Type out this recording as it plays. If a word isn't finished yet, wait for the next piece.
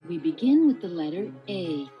We begin with the letter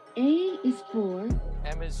A. A is for...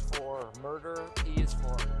 M is for murder. E is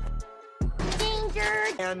for... danger!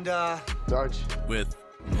 And, Sarge. With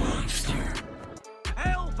Monster.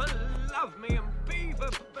 Help! Love me and be,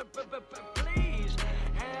 please!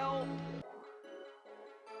 Help!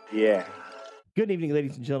 Yeah. Good evening,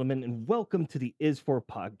 ladies and gentlemen, and welcome to the Is For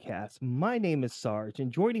podcast. My name is Sarge,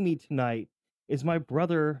 and joining me tonight is my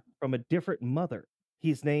brother from a different mother.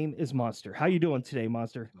 His name is Monster. How you doing today,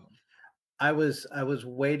 Monster? I was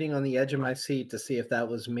waiting on the edge of my seat to see if that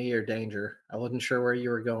was me or Danger. I wasn't sure where you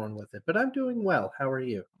were going with it, but I'm doing well. How are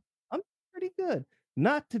you? I'm pretty good.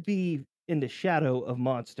 Not to be in the shadow of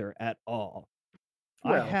Monster at all.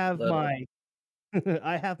 Well, I have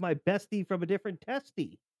my bestie from a different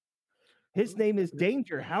testy. His name is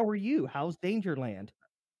Danger. How are you? How's Dangerland?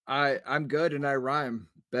 I'm good and I rhyme.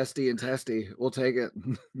 Bestie and testy. We'll take it.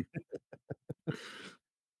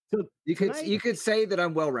 So you could say that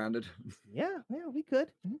I'm well rounded. Yeah, we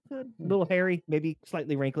could. A little hairy, maybe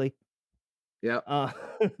slightly wrinkly. Yeah.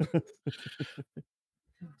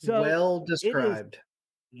 So well described.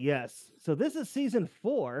 Yes. So this is season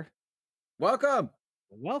 4. Welcome.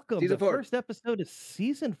 Season 4. First episode is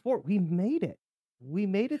season 4. We made it.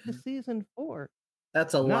 To season 4.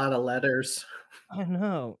 That's a lot of letters. I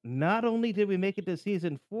know. Not only did we make it to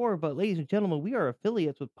season 4, but ladies and gentlemen, we are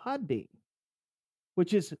affiliates with Podbean,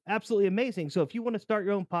 which is absolutely amazing. So if you want to start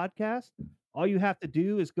your own podcast, all you have to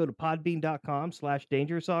do is go to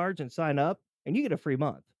podbean.com/dangersarge and sign up, and you get a free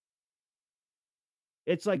month.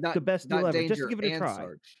 It's like the best deal ever. Just give it a try.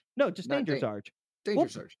 Sarge. No, just Danger Sarge. Danger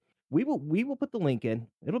Sarge. We will put the link in.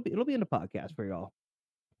 It'll be in the podcast for y'all.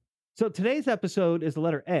 So today's episode is the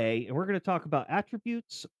letter A, and we're going to talk about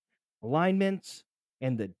attributes, alignments,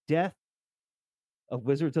 and the death of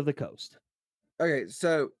Wizards of the Coast. Okay,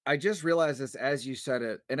 so I just realized this as you said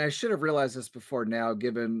it, and I should have realized this before now,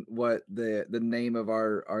 given what the name of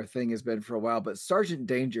our thing has been for a while, but Sergeant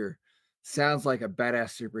Danger sounds like a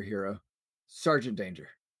badass superhero. Sergeant Danger.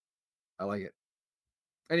 I like it.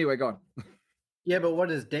 Anyway, go on. Yeah, but what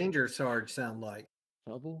does Danger Sarge sound like?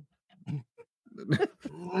 Trouble?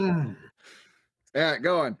 Yeah,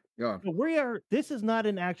 go on. This is not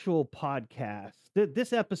an actual podcast.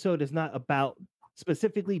 This episode is not about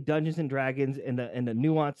specifically Dungeons and Dragons and the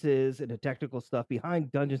nuances and the technical stuff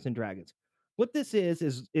behind Dungeons and Dragons. What this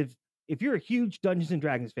is if you're a huge Dungeons and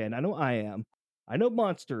Dragons fan, I know I am. I know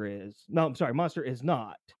Monster is. No, I'm sorry, Monster is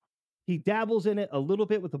not. He dabbles in it a little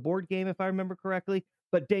bit with the board game, if I remember correctly,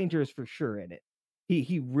 but Danger is for sure in it.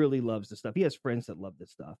 He really loves this stuff. He has friends that love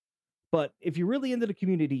this stuff. But if you're really into the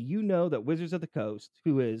community, you know that Wizards of the Coast,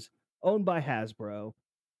 who is owned by Hasbro,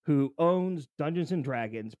 who owns Dungeons and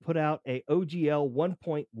Dragons, put out a OGL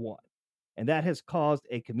 1.1, and that has caused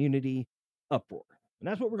a community uproar. And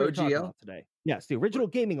that's what we're going to talk about today. Yes, the original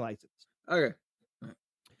gaming license. Okay.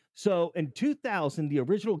 So in 2000, the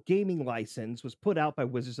original gaming license was put out by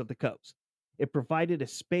Wizards of the Coast. It provided a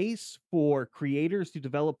space for creators to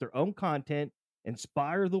develop their own content,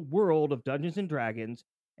 inspire the world of Dungeons and Dragons,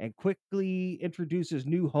 and quickly introduces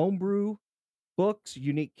new homebrew books,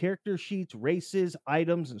 unique character sheets, races,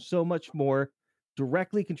 items, and so much more,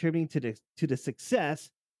 directly contributing to the success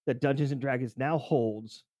that Dungeons and Dragons now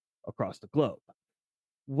holds across the globe.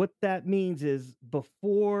 What that means is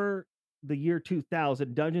before the year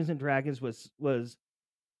 2000, Dungeons and Dragons was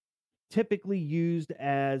typically used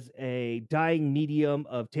as a dying medium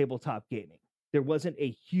of tabletop gaming. There wasn't a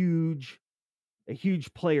huge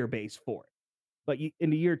player base for it. But in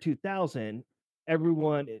the year 2000,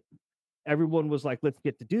 everyone was like, let's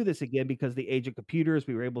get to do this again, because the age of computers,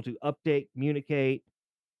 we were able to update, communicate,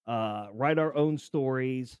 write our own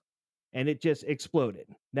stories, and it just exploded.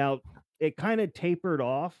 Now, it kind of tapered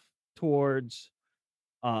off towards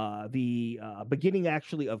the beginning,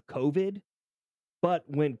 actually, of COVID. But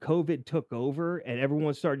when COVID took over and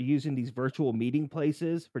everyone started using these virtual meeting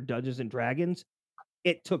places for Dungeons and Dragons,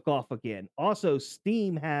 it took off again. Also,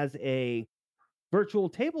 Steam has a virtual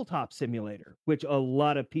tabletop simulator, which a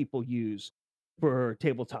lot of people use for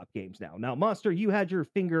tabletop games now. Now, Monster, you had your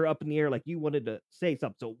finger up in the air like you wanted to say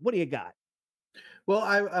something. So what do you got? Well,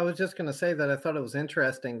 I was just going to say that I thought it was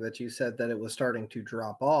interesting that you said that it was starting to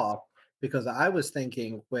drop off, because I was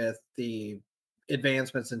thinking with the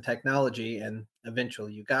advancements in technology, and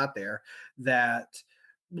eventually you got there, that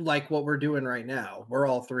like what we're doing right now, we're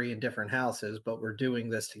all three in different houses, but we're doing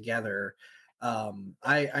this together.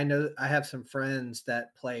 I know I have some friends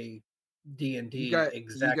that play D&D exactly. You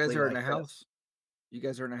guys are like in a house? You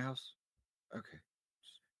guys are in a house? Okay.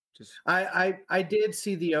 Just I did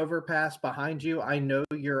see the overpass behind you. I know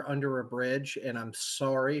you're under a bridge, and I'm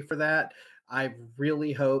sorry for that. I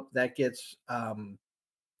really hope that gets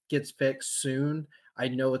gets fixed soon. I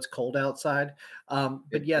know it's cold outside, but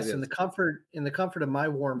It yes, is. in the comfort of my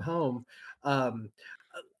warm home, um,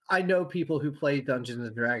 I know people who play Dungeons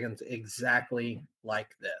and Dragons exactly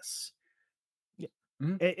like this. Yeah.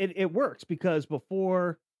 Mhm. It works because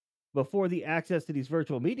before the access to these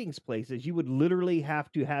virtual meetings places, you would literally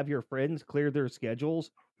have to have your friends clear their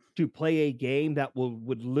schedules to play a game that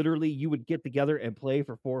would literally you would get together and play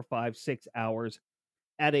for 4, 5, 6 hours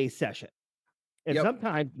at a session, and Yep.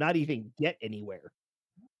 sometimes not even get anywhere.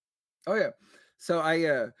 Oh yeah. So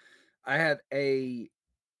I had a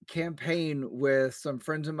campaign with some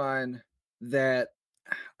friends of mine that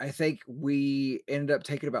I think we ended up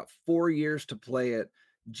taking about 4 years to play it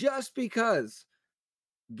just because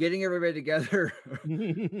getting everybody together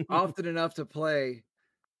often enough to play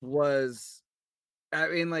was, I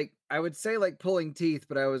mean, like, I would say like pulling teeth,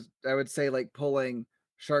 but I would say like pulling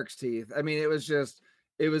shark's teeth. I mean, it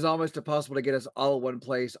was almost impossible to get us all at one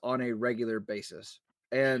place on a regular basis.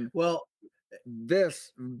 And Well,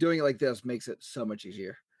 this doing it like this makes it so much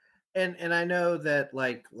easier. and I know that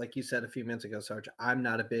like you said a few minutes ago, Sarge, I'm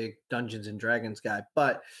not a big Dungeons and Dragons guy,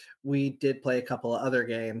 but we did play a couple of other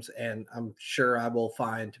games, and I'm sure I will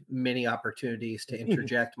find many opportunities to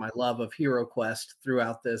interject my love of Hero Quest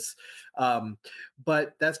throughout this. Um,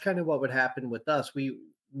 but that's kind of what would happen with us.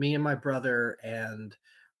 Me and my brother and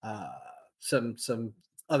uh, some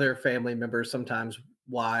other family members, sometimes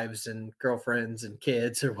wives and girlfriends and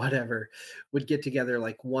kids or whatever, would get together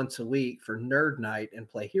like once a week for nerd night and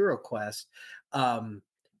play Hero Quest. Um,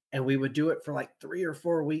 and we would do it for like 3 or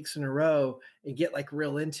 4 weeks in a row and get like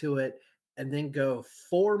real into it, and then go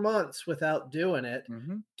 4 months without doing it,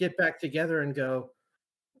 Mhm, get back together and go,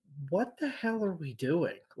 what the hell are we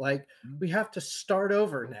doing? Like, mhm. we have to start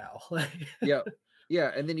over now. Like, Yep.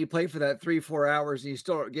 Yeah, and then you play for that 3, 4 hours and you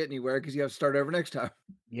still don't get anywhere because you have to start over next time.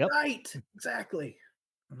 Yep. right, exactly.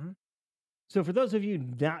 Mhm. So for those of you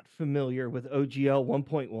not familiar with OGL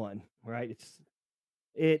 1.1, right?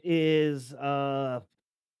 It is a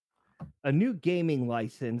new gaming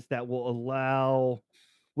license that will allow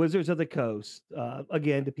Wizards of the Coast,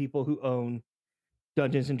 again, to people who own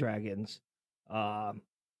Dungeons and Dragons. Um,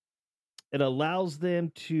 it allows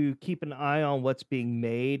them to keep an eye on what's being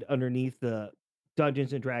made underneath the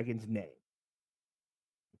Dungeons and Dragons name,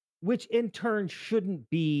 which in turn shouldn't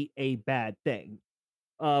be a bad thing.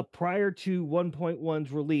 Prior to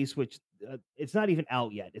 1.1's release, which it's not even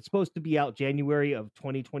out yet. It's supposed to be out January of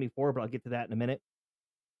 2024, but I'll get to that in a minute.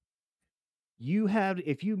 You have,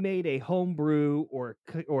 if you made a homebrew or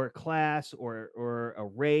a class or a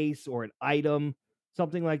race or an item,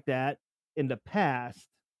 something like that in the past,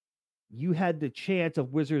 you had the chance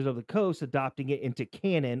of Wizards of the Coast adopting it into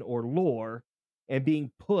canon or lore and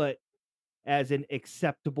being put as an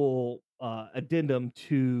acceptable addendum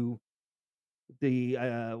to the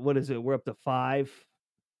what is it? We're up to 5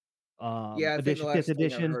 Yeah, I think the edition, 5th last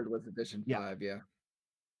thing I edition. heard was edition Yeah. 5, yeah.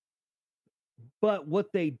 But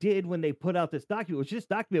what they did when they put out this document, which this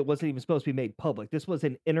document wasn't even supposed to be made public. This was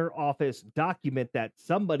an inner office document that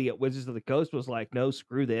somebody at Wizards of the Coast was like, no,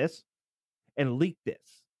 screw this, and leaked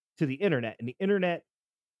this to the internet. And the internet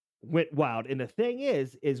went wild. And the thing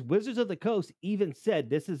is Wizards of the Coast even said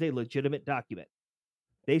this is a legitimate document.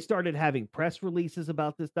 They started having press releases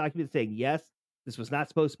about this document saying, yes, this was not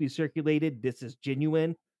supposed to be circulated. This is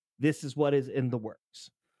genuine. This is what is in the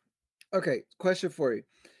works. Okay, question for you.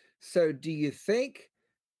 So, do you think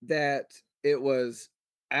that it was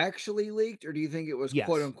actually leaked, or do you think it was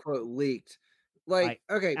quote Yes, unquote leaked? I Like,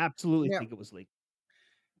 okay, absolutely now think it was leaked.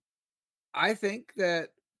 I think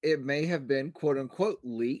that it may have been quote unquote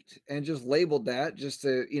leaked and just labeled that just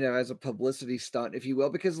to, as a publicity stunt, if you will,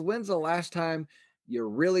 because when's the last time you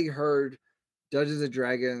really heard Dungeons and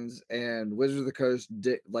Dragons and Wizards of the Coast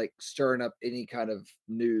like stirring up any kind of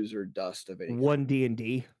news or dust of any kind? One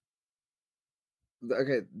D&D.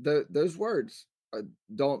 Okay, those words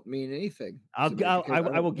don't mean anything to me I'll because I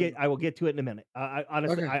don't remember. I will get to it in a minute. I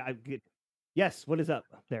honestly, Okay. I get. Yes, what is up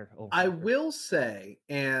there? Oh, I Walker. will say,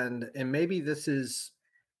 and maybe this is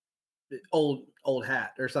old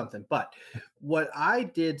hat or something, but what I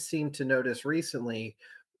did seem to notice recently,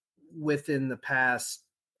 within the past,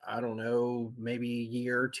 I don't know, maybe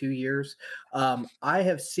year, 2 years, I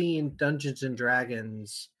have seen Dungeons and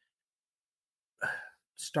Dragons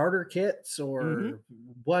starter kits Mhm. or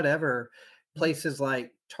whatever, places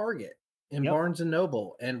like Target and Yep. Barnes and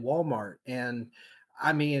Noble and Walmart. And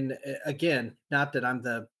I mean, again, not that I'm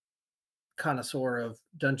the connoisseur of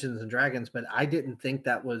Dungeons and Dragons, but I didn't think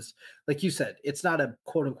that was, like you said, it's not a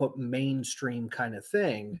quote unquote mainstream kind of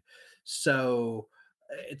thing. So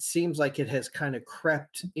it seems like it has kind of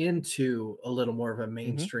crept into a little more of a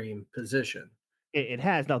Mhm. mainstream position. It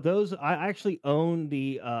has. Now those I actually own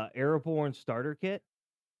the Airborne starter kit,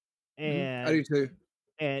 I do and too.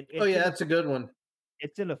 Oh yeah, that's a good one.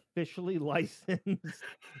 it's an officially licensed.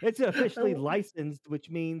 It's officially licensed, which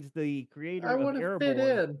means the creator I of want to fit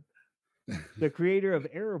Airborne, in. the creator of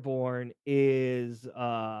Airborne is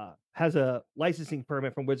has a licensing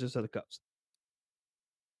permit from Wizards of the Coast,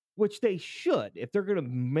 which they should. If they're going to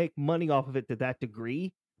make money off of it to that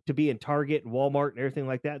degree, to be in Target and Walmart and everything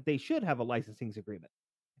like that, they should have a licensing agreement.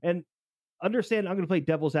 And understand, I'm going to play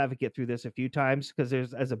devil's advocate through this a few times because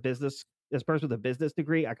there's as a person with a business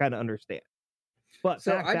degree, I kind of understand. But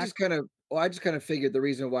So I just kind of figured the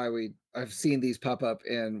reason why I've seen these pop up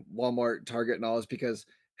in Walmart, Target, and all is because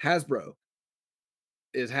Hasbro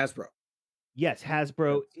is Hasbro. yes,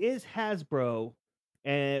 Hasbro is Hasbro.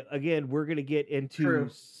 And again, we're going to get into True.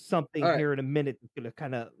 something All right. here in a minute that's going to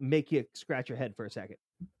kind of make you scratch your head for a second.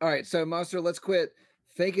 All right, so Monster, let's quit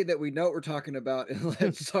thinking that we know what we're talking about and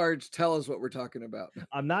let Sarge tell us what we're talking about.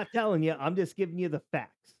 I'm not telling you. I'm just giving you the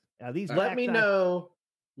facts. Now, these Let facts me know.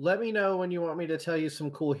 Let me know when you want me to tell you some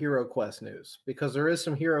cool Hero Quest news, because there is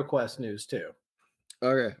some Hero Quest news too.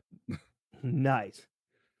 Okay. Nice.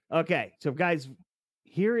 Okay, so guys,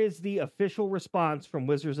 here is the official response from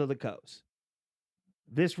Wizards of the Coast.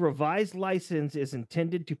 This revised license is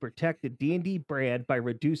intended to protect the D&D brand by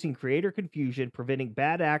reducing creator confusion, preventing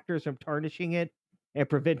bad actors from tarnishing it, and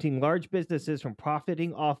preventing large businesses from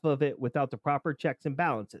profiting off of it without the proper checks and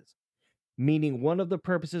balances. Meaning one of the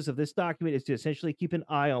purposes of this document is to essentially keep an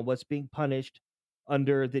eye on what's being punished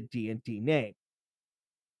under the D&D name.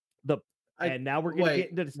 And now we're going to get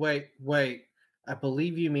into this. Wait. I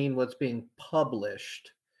believe you mean what's being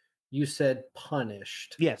published. You said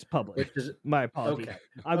punished. Yes, published. Which is my apologies. Okay.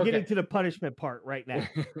 I'm getting to the punishment part right now.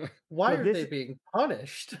 Why are they being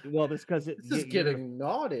punished? Well, this because this is getting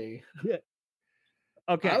naughty. Yeah.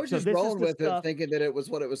 Okay. I was so just this rolling is the with stuff, it, thinking that it was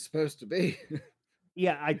what it was supposed to be.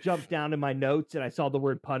 Yeah, I jumped down in my notes and I saw the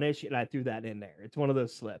word punish and I threw that in there. It's one of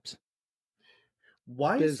those slips.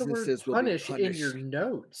 Why is the word Businesses will be punish in punished. your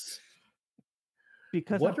notes?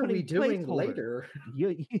 Because what I'm are we putting doing placeholder. later?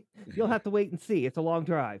 You'll have to wait and see. It's a long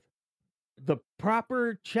drive. The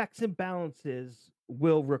proper checks and balances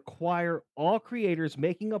will require all creators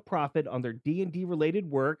making a profit on their D&D related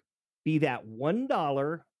work, be that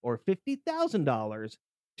 $1 or $50,000,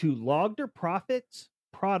 to log their profits,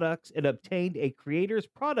 products, and obtain a creator's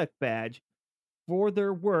product badge for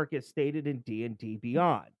their work as stated in D&D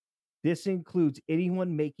Beyond. This includes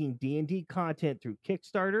anyone making D&D content through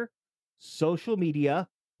Kickstarter, social media,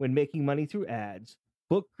 when making money through ads,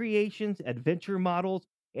 book creations, adventure models,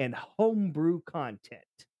 and homebrew content.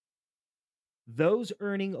 Those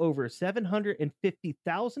earning over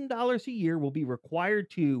 $750,000 a year will be required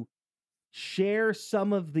to share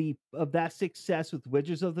some of that success with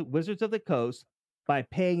Wizards of the Coast by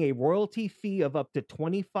paying a royalty fee of up to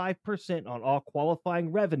 25% on all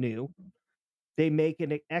qualifying revenue they make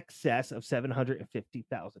in excess of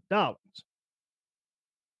 $750,000.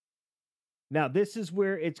 Now, this is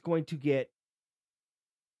where it's going to get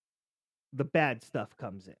the bad stuff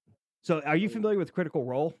comes in. So, are you familiar with Critical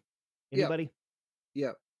Role? Anybody?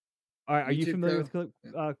 Yeah. All right. Are you YouTube familiar with show.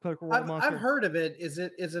 Critical Role, Monster? I've heard of it. Is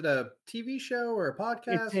it a TV show or a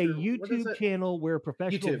podcast? It's a or what is YouTube it? channel where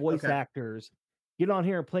professional voice actors get on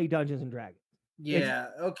here and play Dungeons and Dragons. Yeah.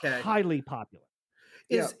 Okay. Highly popular.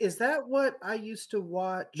 Is that what I used to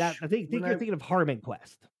watch? I think you're thinking of Harmon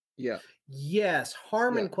Quest. Yeah. Yes,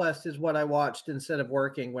 Harmon Quest is what I watched instead of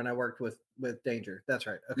working when I worked with Danger. That's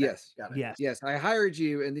right. Okay. Yes. Got it. Yes. I hired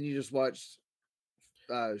you, and then you just watched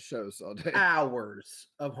shows all day. Hours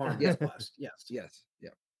of Harmon Quest. Yes. Yes.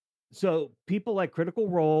 Yeah. So people like Critical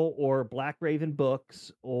Role or Black Raven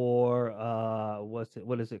Books or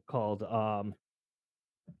what is it called? I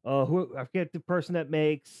forget the person that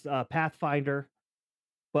makes Pathfinder,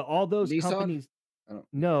 but all those Nissan? companies.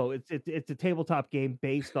 No, it's a tabletop game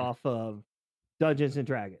based off of Dungeons and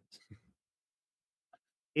Dragons.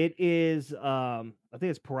 It is I think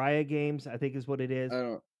it's Pariah Games, I think is what it is.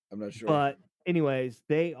 I'm not sure. But anyways,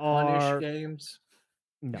 they are Punish Games.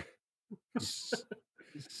 No.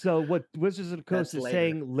 So what Wizards of the Coast is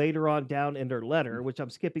saying later on down in their letter, which I'm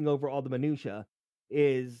skipping over all the minutia,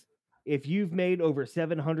 is if you've made over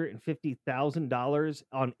 $750,000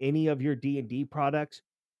 on any of your D&D products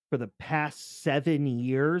for the past 7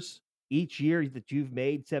 years, each year that you've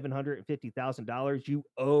made $750,000, you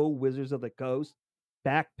owe Wizards of the Coast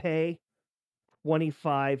back pay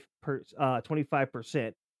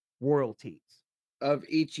 25% royalties of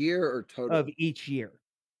each year or total of each year.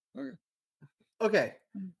 Okay.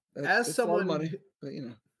 As someone, money, but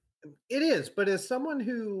it is. But as someone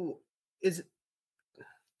who is,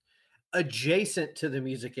 adjacent to the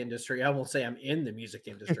music industry. I won't say I'm in the music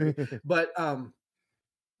industry, but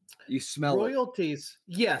You smell it. royalties,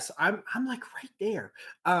 yes, I'm like right there.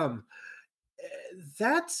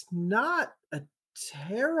 That's not a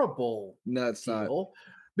terrible No, it's not. deal,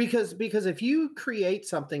 because if you create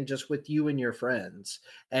something just with you and your friends,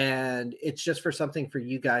 and it's just for something for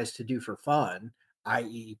you guys to do for fun,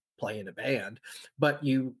 i.e. play in a band, but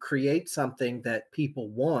you create something that people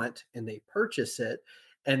want and they purchase it,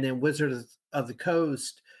 and then Wizards of the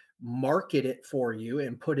Coast market it for you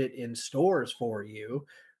and put it in stores for you,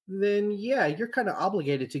 then yeah, you're kind of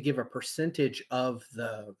obligated to give a percentage of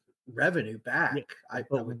the revenue Yeah, back, I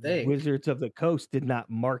but would think. Wizards of the Coast did not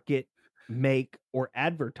market, make, or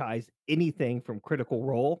advertise anything from Critical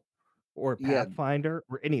Role or Yeah, Pathfinder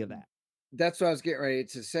or any of that. that's what I was getting ready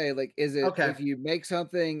to say. Like, is it Okay. if you make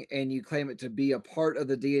something and you claim it to be a part of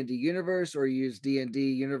the D&D universe, or use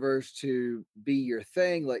D&D universe to be your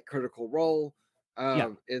thing, like Critical Role?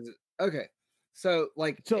 Yeah. Is it okay? So,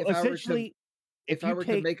 like, So essentially, if if I you were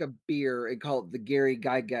to take make a beer and call it the Gary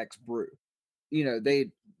Gygax Brew,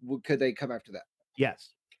 they could they come after that?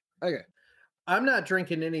 yes, Okay. I'm not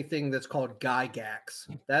drinking anything that's called Gygax.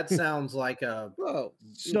 That sounds like a Well,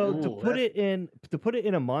 so ooh, that- to put it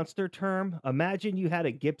in a monster term, imagine you had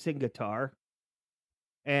a Gibson guitar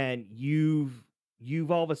and you've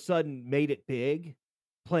all of a sudden made it big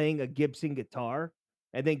playing a Gibson guitar,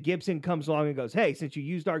 and then Gibson comes along and goes, "Hey, since you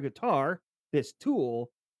used our guitar, this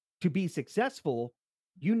tool, to be successful,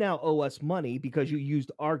 you now owe us money because you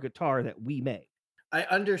used our guitar that we made." I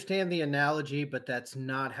understand the analogy, but that's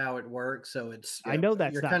not how it works. So I know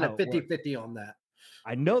that's you're not kind how of it works. 50-50 on that.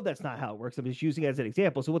 I know that's not how it works. I'm just using it as an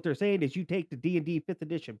example. So what they're saying is you take the D&D 5th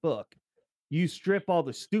edition book, you strip all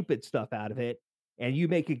the stupid stuff out of it, and you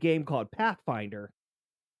make a game called Pathfinder.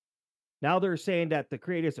 Now they're saying that the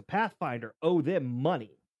creators of Pathfinder owe them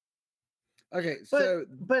money. okay. But So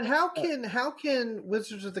but how can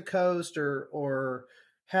Wizards of the Coast or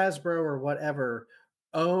Hasbro or whatever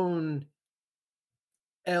own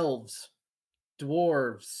elves,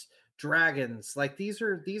 dwarves, dragons? Like these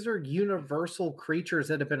are universal creatures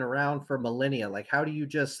that have been around for millennia. Like how do you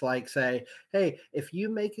just like say, "Hey, if you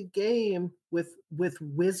make a game with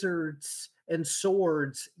wizards and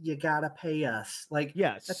swords, you got to pay us." Like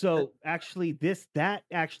Yeah, that, so actually that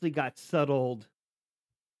actually got settled.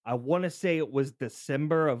 I want to say it was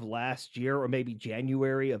December of last year or maybe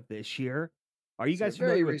January of this year. Are you so guys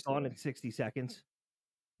very familiar with Gone in recently, 60 Seconds?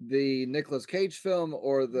 the Nicolas Cage film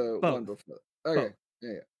or the one Both. before? Both. Okay.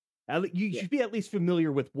 Yeah. You Yeah. should be at least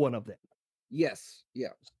familiar with one of them. Yes.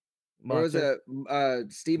 Yeah. Or was Monster.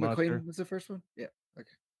 it Steve Monster. McQueen was the first one? Yeah. Okay.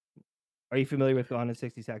 Are you familiar with Gone in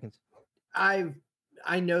 60 Seconds?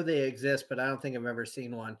 I know they exist, but I don't think I've ever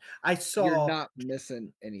seen one. I You're saw not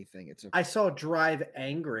missing anything. It's okay. I saw Drive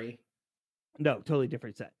Angry. No, totally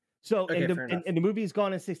different set. So Okay, fair enough. in the movie's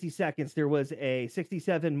Gone in 60 Seconds, there was a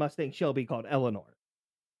 67 Mustang Shelby called Eleanor.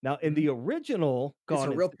 Now, in the original It's Gone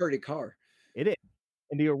a in real pretty car. It is.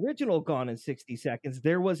 In the original Gone in 60 Seconds,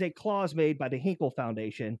 there was a clause made by the Hinkle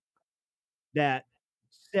Foundation that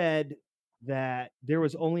said that there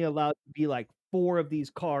was only allowed to be like 4 of these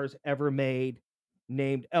cars ever made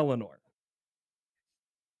named Eleanor.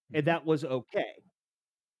 And that was okay.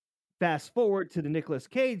 Fast forward to the Nicolas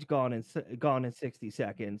Cage Gone in 60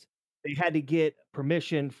 Seconds. They had to get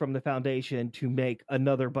permission from the foundation to make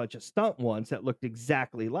another bunch of stunt ones that looked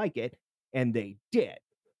exactly like it, and they did.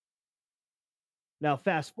 Now,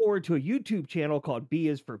 fast forward to a YouTube channel called B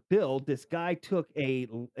is for Build. This guy took a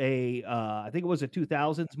I think it was a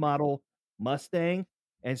 2000s model Mustang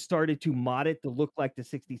and started to mod it to look like the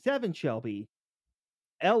 67 Shelby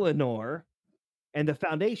Eleanor, and the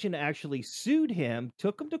foundation actually sued him,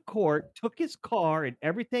 took him to court, took his car and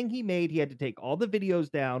everything he made. He had to take all the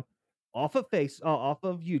videos down off of off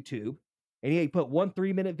of YouTube, and he put one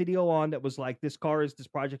 3-minute video on that was like, this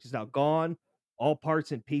project is now gone. All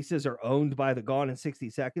parts and pieces are owned by the Gone in 60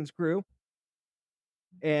 Seconds crew.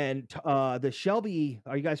 And the Shelby,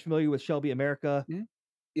 are you guys familiar with Shelby America?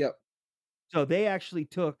 Yep. So they actually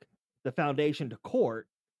took the foundation to court,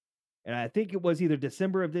 and I think it was either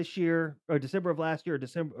December of this year or December of last year or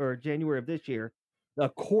December or January of this year. The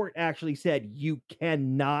court actually said you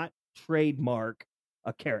cannot trademark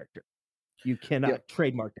a character. You cannot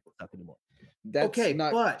trademark that stuff anymore. That's Okay,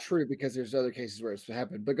 not but true because there's other cases where it's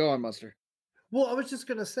happened. But go on, Muster. well, I was just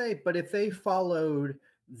gonna say, but if they followed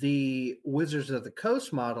the Wizards of the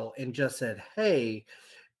Coast model and just said, "Hey,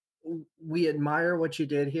 we admire what you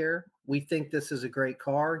did here. We think this is a great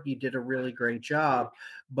car. You did a really great job.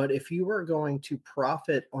 But if you were going to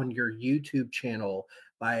profit on your YouTube channel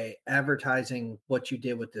by advertising what you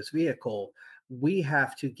did with this vehicle, we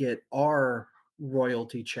have to get our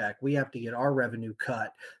royalty check. We have to get our revenue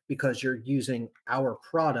cut because you're using our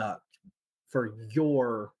product for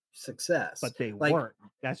your success. But they Like, weren't.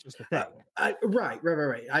 That's just the thing. right.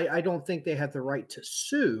 I don't think they had the right to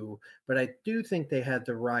sue, but I do think they had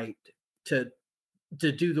the right to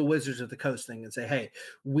do the Wizards of the Coast thing and say, hey,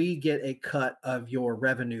 we get a cut of your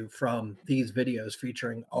revenue from these videos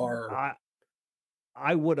featuring our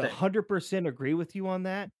I would thing. 100% agree with you on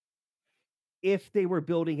that if they were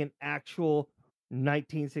building an actual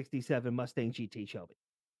 1967 Mustang GT Shelby.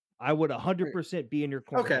 I would 100% be in your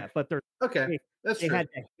corner. Okay. On that, but That's they true. had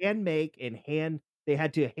to hand make and they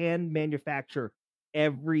had to hand manufacture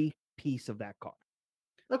every piece of that car.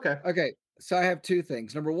 Okay. So I have two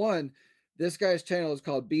things. Number one, this guy's channel is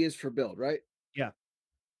called B is for Build, right? Yeah.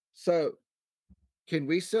 So can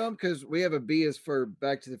we sue him? Because we have a B is for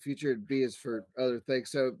Back to the Future and B is for other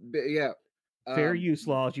things. So yeah. Fair use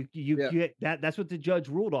laws. That's what the judge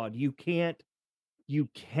ruled on. You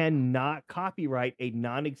cannot copyright a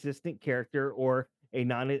non-existent character or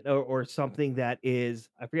or something that is,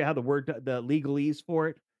 I forget how the legalese for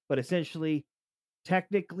it, but essentially,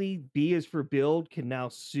 technically, B is for Build can now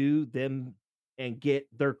sue them and get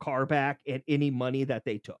their car back and any money that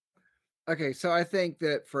they took. Okay, so I think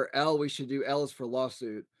that for L, we should do L is for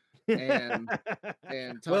lawsuit and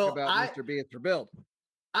talk about Mr. B is for Build.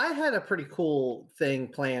 I had a pretty cool thing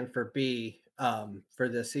planned for B for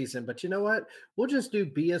this season, but you know what? We'll just do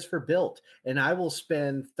B is for Built, and I will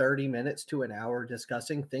spend 30 minutes to an hour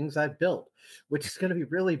discussing things I've built, which is going to be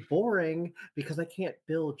really boring because I can't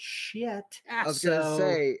build shit. I was going to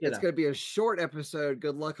say, it's going to be a short episode.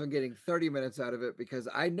 Good luck on getting 30 minutes out of it because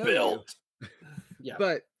I know built. You. Yeah.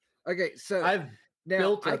 But, okay, so I've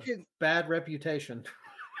built a I could, bad reputation.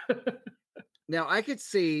 Now, I could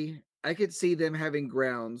see them having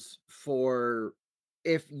grounds for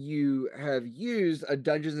if you have used the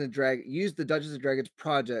Dungeons and Dragons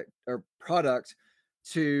project or product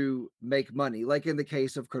to make money, like in the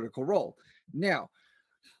case of Critical Role. Now,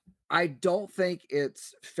 I don't think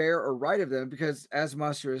it's fair or right of them because, as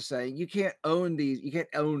Master is saying, you can't own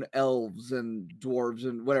elves and dwarves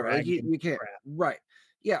and whatever. Like you can't. Crap. Right.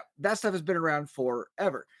 Yeah, that stuff has been around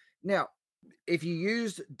forever. Now, if you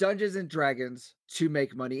used Dungeons and Dragons to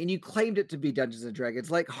make money and you claimed it to be Dungeons and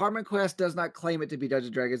Dragons, like Harmon Quest does not claim it to be Dungeons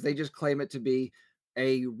and Dragons, they just claim it to be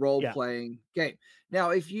a role-playing game.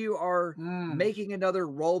 Now, if you are making another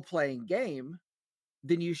role-playing game,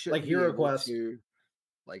 then you should like Hero Quest.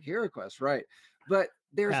 Like Hero Quest, right? But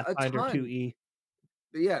there's Pathfinder a ton. 2E.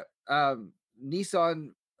 Yeah,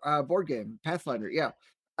 Nissan board game, Pathfinder. Yeah.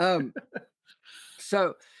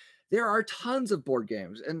 So there are tons of board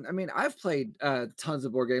games. And I mean, I've played tons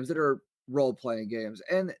of board games that are role-playing games,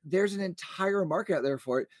 and there's an entire market out there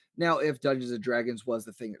for it. Now, if Dungeons and Dragons was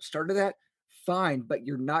the thing that started that, fine, but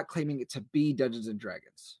you're not claiming it to be Dungeons and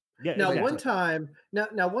Dragons. Yeah, now, exactly.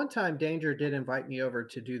 one time Danger did invite me over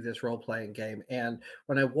to do this role-playing game, and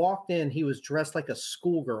when I walked in, he was dressed like a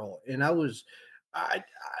schoolgirl, and I was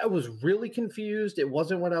really confused. It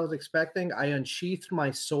wasn't what I was expecting. I unsheathed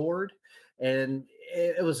my sword, and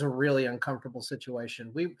it was a really uncomfortable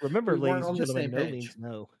situation. We ladies and gentlemen, no means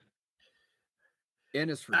no. N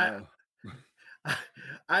is for no.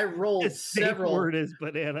 I rolled His several. Word is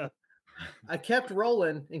banana. I kept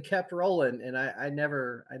rolling, and I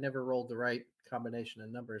never rolled the right combination of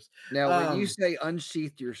numbers. Now, when you say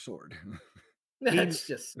unsheath your sword, that's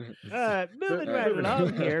just moving right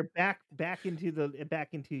along here. Back into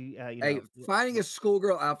hey, finding a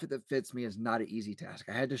schoolgirl outfit that fits me is not an easy task.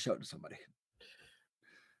 I had to show it to somebody.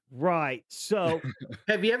 Right. So,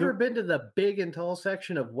 have you ever been to the big and tall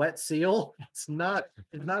section of Wet Seal? It's not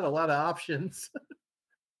a lot of options.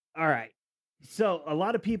 All right. So a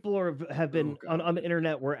lot of people have been on the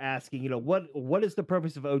internet were asking, what is the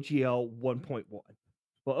purpose of OGL 1.1?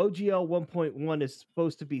 Well, OGL 1.1 is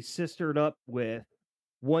supposed to be sistered up with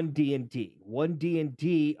 1D&D.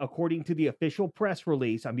 1D&D, according to the official press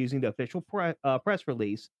release, I'm using the official press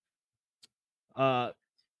release.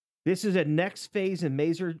 This is a next phase in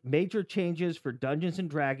major changes for Dungeons and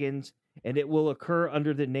Dragons, and it will occur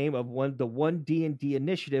under the name of the 1D&D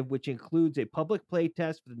initiative, which includes a public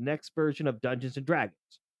playtest for the next version of Dungeons and Dragons.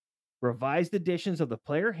 Revised editions of the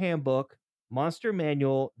Player Handbook, Monster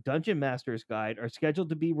Manual, Dungeon Master's Guide are scheduled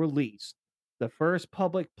to be released. The first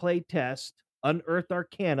public playtest, Unearthed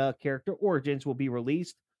Arcana Character Origins, will be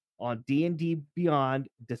released on D&D Beyond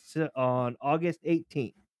on August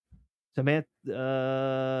 18th. Samantha,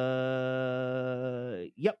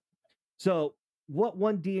 yep. So what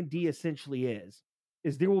 1D&D essentially is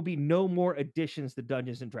there will be no more additions to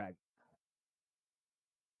Dungeons and Dragons.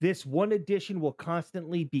 This one edition will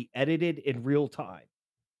constantly be edited in real time.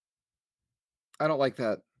 I don't like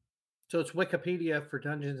that. So it's Wikipedia for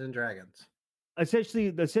Dungeons and Dragons. Essentially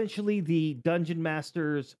the Dungeon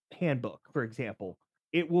Master's Handbook, for example,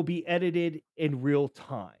 it will be edited in real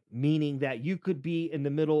time, meaning that you could be in the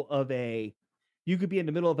middle of a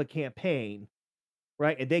campaign,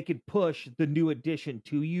 right? And they could push the new edition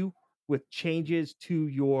to you with changes to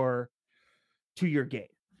your game.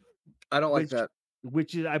 I don't like Which that.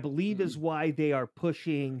 which is, I believe, is why they are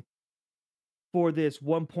pushing for this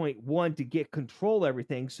 1.1 to get control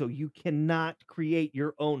everything, so you cannot create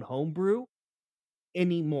your own homebrew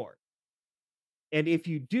anymore. And if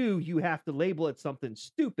you do, you have to label it something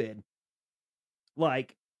stupid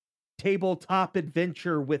like tabletop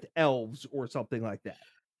adventure with elves or something like that.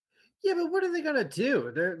 Yeah, but what are they gonna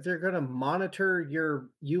do? They're gonna monitor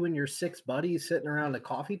you and your 6 buddies sitting around a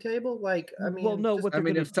coffee table? Like, I mean, Well, no, just- what I they're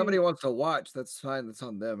mean, gonna if somebody do, wants to watch, that's fine. That's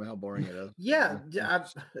on them. How boring it is. yeah,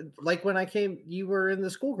 like when I came, you were in the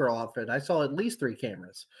schoolgirl outfit. I saw at least 3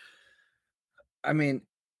 cameras. I mean,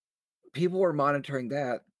 people were monitoring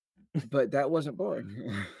that, but that wasn't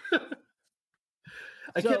boring.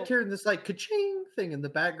 I So- kept hearing this like ka-ching thing in the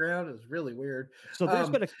background. It was really weird. so there's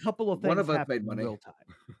been a couple of things one of us happening made money. in real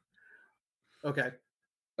time. Okay.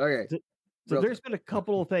 Okay. So Real there's time. been a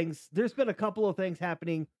couple of things. There's been a couple of things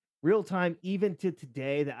happening real time, even to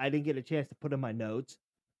today, that I didn't get a chance to put in my notes.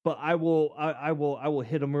 But I will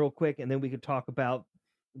hit them real quick, and then we can talk about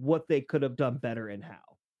what they could have done better and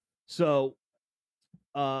how. So,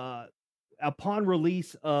 upon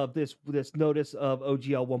release of this notice of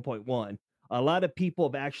OGL 1.1, a lot of people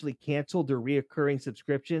have actually canceled their reoccurring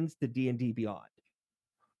subscriptions to D&D Beyond,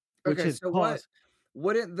 which Okay, has so caused.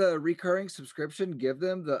 wouldn't the recurring subscription give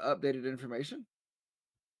them the updated information?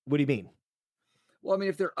 What do you mean? Well, I mean,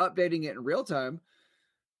 if they're updating it in real time,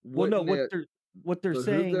 Well, no, wouldn't it what they're behoove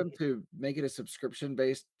saying. them to make it a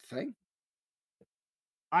subscription-based thing?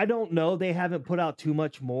 I don't know. They haven't put out too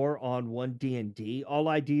much more on 1D&D. All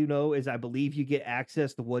I do know is I believe you get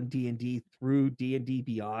access to 1D&D through D&D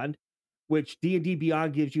Beyond, which D&D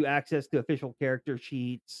Beyond gives you access to official character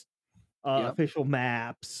sheets, Yep. official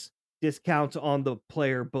maps, discounts on the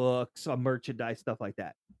player books, on merchandise, stuff like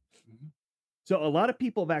that. Mhm. So a lot of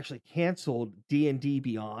people have actually canceled D&D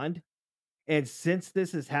Beyond. And since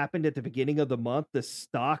this has happened at the beginning of the month, the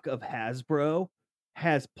stock of Hasbro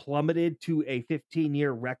has plummeted to a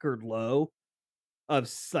 15-year record low of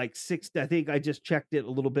like I think I just checked it a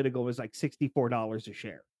little bit ago. It was like $64 a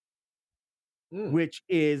share, which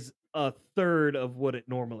is a third of what it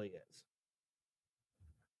normally is.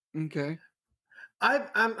 Okay.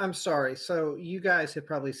 I'm sorry. So you guys have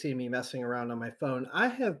probably seen me messing around on my phone. I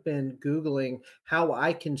have been Googling how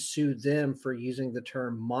I can sue them for using the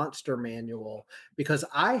term monster manual, because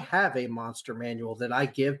I have a monster manual that I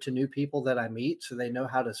give to new people that I meet so they know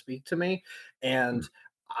how to speak to me. And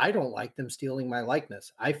I don't like them stealing my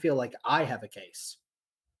likeness. I feel like I have a case.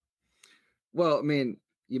 Well, I mean,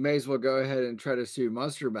 you may as well go ahead and try to sue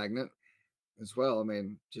Monster Magnet as well. I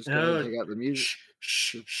mean, just go ahead and take out the music.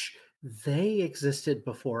 Shh. They existed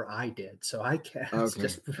before I did, so I can't. Okay.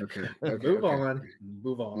 Just Okay. move on.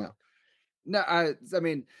 Move on. Yeah. No, I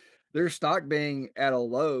mean, their stock being at a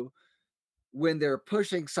low, when they're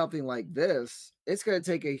pushing something like this, it's going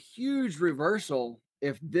to take a huge reversal.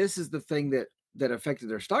 If this is the thing that affected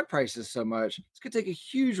their stock prices so much, it's going to take a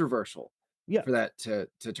huge reversal for that to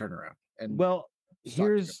turn around. And well, stock to go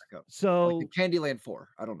here's back up. so like the Candyland 4.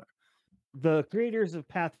 I don't know. the creators of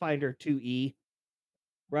Pathfinder 2E,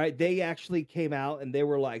 right? They actually came out and they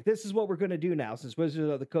were like, this is what we're going to do now. Since Wizard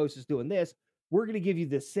of the Coast is doing this, we're going to give you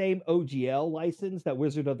the same OGL license that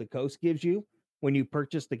Wizard of the Coast gives you when you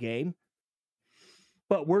purchase the game.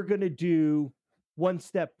 But we're going to do one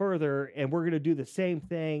step further, and we're going to do the same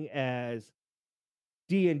thing as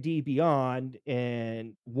D&D Beyond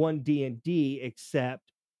and 1D&D,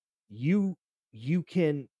 except you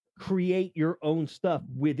can create your own stuff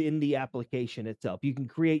within the application itself. You can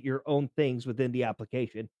create your own things within the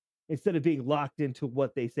application instead of being locked into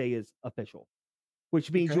what they say is official,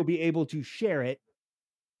 which means you'll be able to share it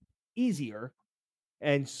easier,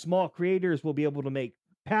 and small creators will be able to make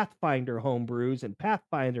Pathfinder homebrews and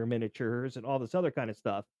Pathfinder miniatures and all this other kind of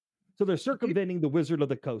stuff. So they're circumventing the Wizard of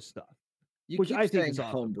the Coast stuff, You which keep I think saying is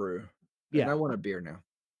awesome. homebrew. Yeah. And I want a beer now.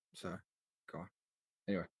 So go on.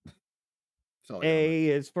 Anyway. A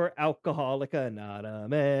is for Alcoholic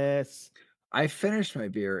Anonymous. I finished my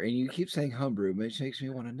beer and you keep saying homebrew, which makes me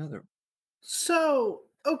want another. So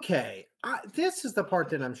Okay, this is the part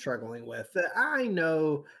that I'm struggling with. That I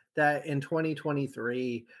know that in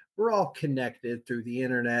 2023, we're all connected through the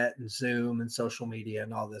internet and Zoom and social media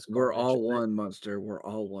and all this We're garbage. all one, Monster. We're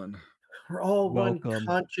all one. We're all one Welcome.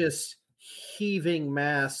 conscious heaving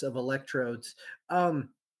mass of electrodes.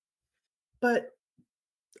 But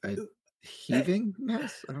A uh, heaving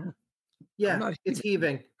mess? I'm yeah, not it's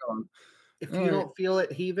heaving. heaving. If All you right. don't feel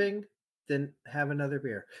it heaving, then have another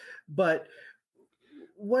beer. But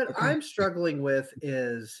what Okay. I'm struggling with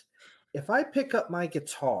is if I pick up my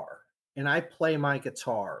guitar and I play my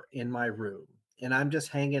guitar in my room and I'm just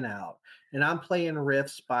hanging out and I'm playing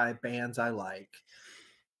riffs by bands I like,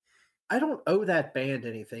 I don't owe that band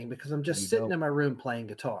anything because I'm You just sitting don't. in my room playing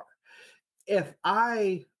guitar. If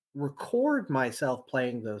I record myself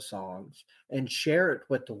playing those songs and share it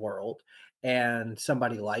with the world and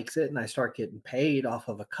somebody likes it and I start getting paid off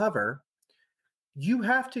of a cover, you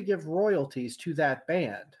have to give royalties to that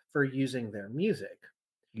band for using their music.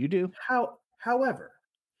 You do. However,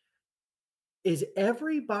 is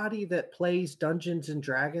everybody that plays Dungeons and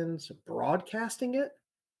Dragons broadcasting it?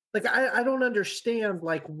 Like I don't understand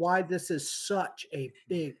like why this is such a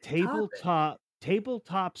big topic.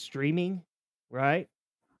 Tabletop streaming, right,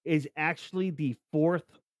 is actually the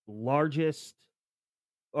fourth largest,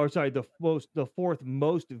 or sorry, the fourth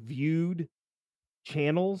most viewed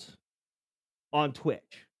channels on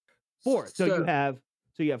Twitch. Fourth. So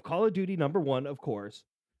So you have Call of Duty number one, of course,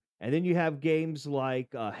 and then you have games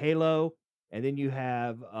like Halo, and then you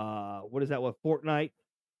have what is that? What, Fortnite,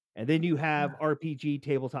 and then you have RPG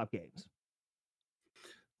tabletop games.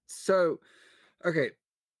 so okay.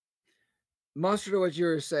 Monster, to what you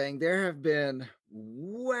were saying, there have been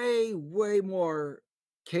way more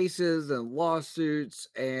cases and lawsuits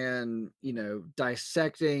and,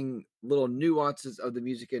 dissecting little nuances of the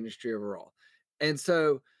music industry overall. And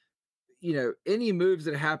so, any moves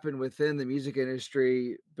that happen within the music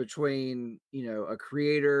industry between, a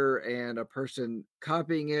creator and a person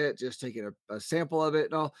copying it, just taking a sample of it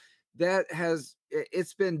and all,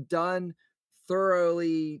 it's been done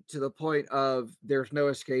thoroughly to the point of there's no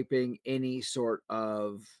escaping any sort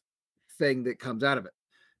of thing that comes out of it.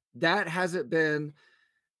 That hasn't been,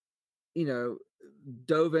 you know,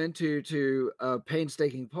 dove into to a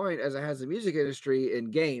painstaking point as it has the music industry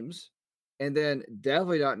in games, and then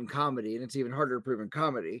definitely not in comedy, and it's even harder to prove in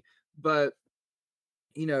comedy. But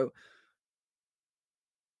you know,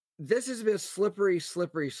 this has been a slippery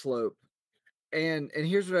slope. And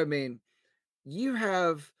here's what I mean. You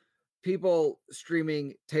have people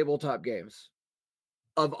streaming tabletop games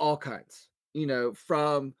of all kinds,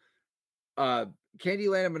 from uh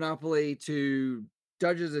Candyland and Monopoly to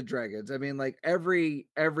Dungeons and Dragons. I mean, like every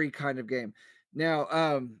kind of game. Now,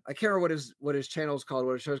 I can't remember what his channel is called,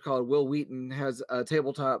 what his show's called. Will Wheaton has a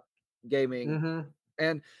tabletop gaming, Mm-hmm.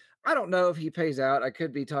 and I don't know if he pays out. I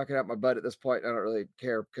could be talking out my butt at this point. I don't really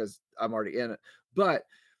care because I'm already in it. But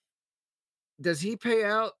does he pay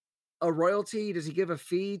out a royalty? Does he give a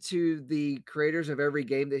fee to the creators of every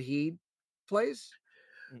game that he plays?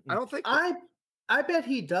 I Mm-mm. don't think so. I bet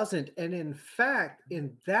he doesn't. And in fact,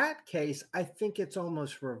 in that case, I think it's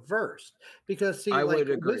almost reversed because see, I like would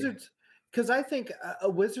agree. Wizards, because I think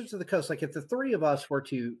Wizards of the Coast, like if the three of us were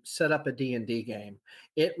to set up a D&D game,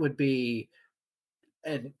 it would be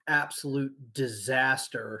an absolute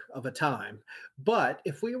disaster of a time. But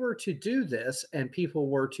if we were to do this and people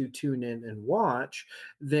were to tune in and watch,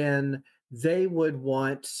 then they would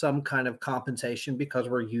want some kind of compensation because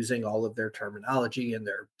we're using all of their terminology and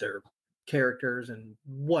their characters and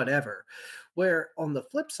whatever. Where on the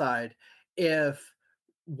flip side, if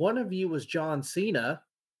one of you was John Cena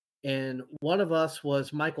and one of us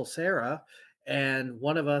was Michael Sarah and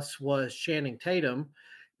one of us was Channing Tatum,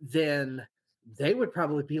 then they would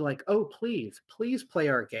probably be like, "Oh, please play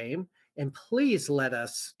our game and please let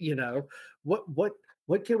us,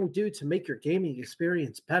 what can we do to make your gaming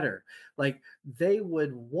experience better?" Like they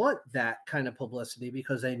would want that kind of publicity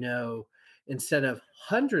because they know instead of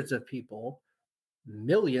hundreds of people,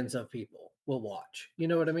 millions of people will watch. You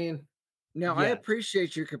know what I mean? Now, I Yes.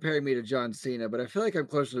 appreciate you comparing me to John Cena, but I feel like I'm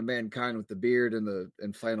closer to Mankind with the beard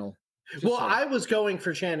and flannel. Well, Just saying. I was going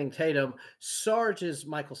for Channing Tatum. Sarge is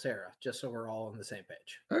Michael Sarah, just so we're all on the same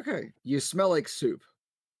page. Okay, you smell like soup.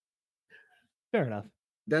 Fair enough.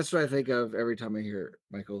 That's what I think of every time I hear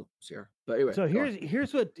Michael Cera. But anyway, So go on.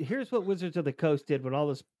 here's what Wizards of the Coast did when all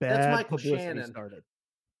this That's bad Michael publicity Shannon. started.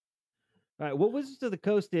 All right, what Wizards of the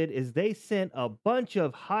Coast did is they sent a bunch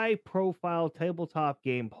of high-profile tabletop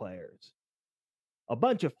game players a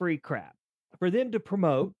bunch of free crap for them to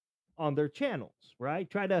promote on their channels, right?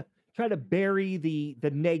 Try to bury the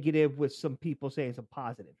negative with some people saying some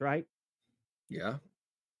positives, right? Yeah.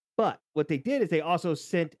 But what they did is they also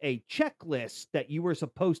sent a checklist that you were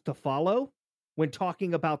supposed to follow when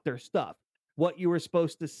talking about their stuff. What you were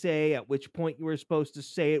supposed to say, at which point you were supposed to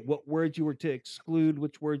say it, what words you were to exclude,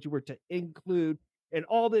 which words you were to include, and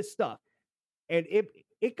all this stuff. And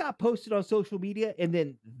it got posted on social media, and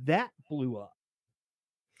then that blew up.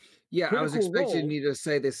 Yeah, I was Critical expecting Role. you to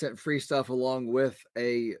say they sent free stuff along with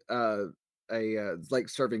a like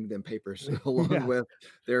serving them papers along Yeah. with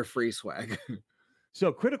their free swag.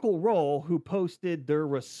 So Critical Role, who posted their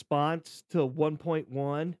response to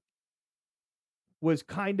 1.1, was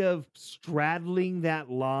kind of straddling that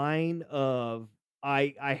line of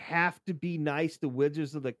I have to be nice to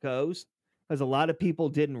Wizards of the Coast, because a lot of people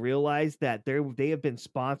didn't realize that they have been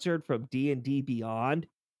sponsored from D&D Beyond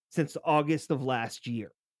since August of last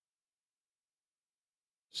year.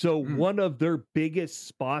 So one of their biggest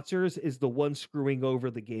sponsors is the one screwing over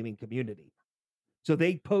the gaming community. So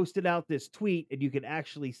they posted out this tweet, and you can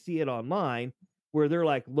actually see it online, where they're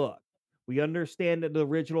like, look, we understand that the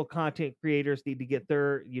original content creators need to get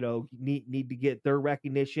their, need to get their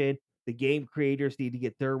recognition. The game creators need to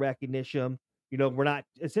get their recognition. We're not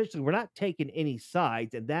taking any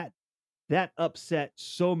sides. And that upset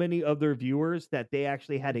so many of their viewers that they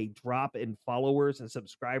actually had a drop in followers and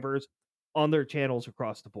subscribers on their channels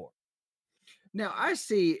across the board. Now I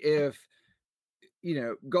see if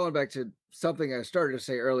going back to something I started to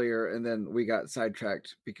say earlier, and then we got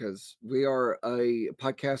sidetracked because we are a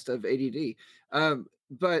podcast of ADD.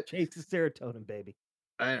 But Chase the serotonin, baby.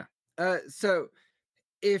 I know. So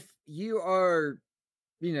if you are,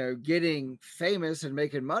 getting famous and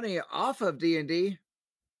making money off of D&D,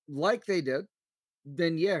 like they did,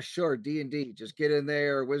 then yeah, sure, D&D, just get in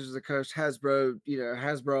there, Wizards of the Coast, Hasbro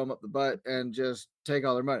them up the butt and just take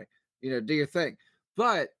all their money, do your thing.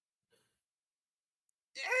 But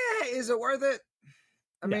is it worth it?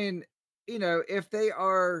 I mean, if they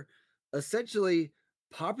are essentially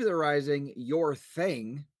popularizing your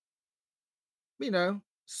thing,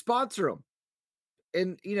 sponsor them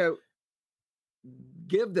and,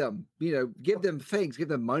 give them things, give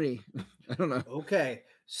them money. I don't know. Okay.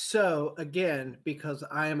 So again, because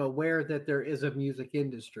I am aware that there is a music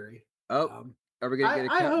industry. Are we gonna get a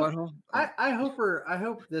cat butthole? I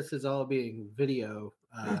hope this is all being video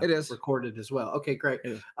It is recorded as well. Okay, great.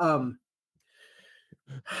 You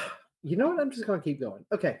know what? I'm just gonna keep going.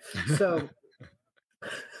 Okay, so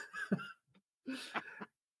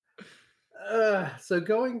so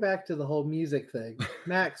going back to the whole music thing,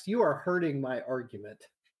 Max, you are hurting my argument.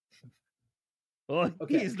 Well,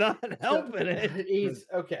 Okay. he's not helping it. He's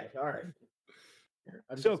okay. All right.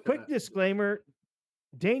 So, quick disclaimer,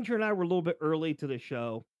 Danger and I were a little bit early to the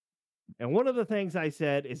show, and one of the things I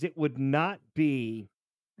said is it would not be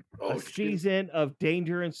a season of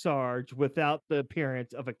Danger and Sarge without the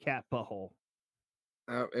appearance of a cat butthole.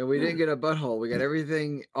 And we didn't get a butthole. We got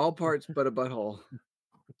everything, all parts but a butthole.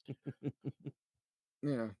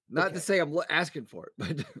 Not to say I'm asking for it,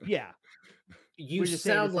 but yeah, you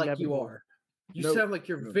sound like you are. You sound like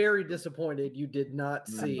you're very disappointed you did not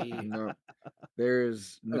see. No.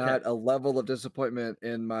 There's not a level of disappointment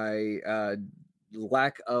in my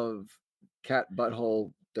lack of cat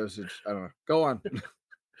butthole dosage. I don't know. Go on.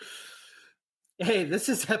 Hey, this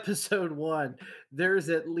is episode 1. There's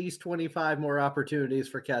at least 25 more opportunities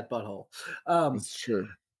for cat butthole. That's true.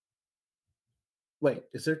 Wait,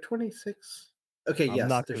 is there 26? Okay,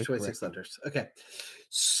 yes, there's 26 letters. Okay.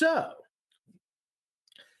 So,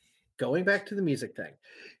 going back to the music thing,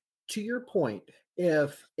 to your point,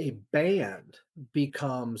 if a band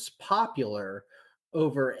becomes popular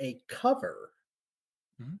over a cover,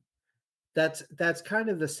 that's kind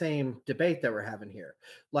of the same debate that we're having here.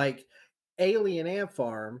 Like Alien Ant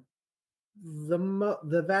Farm,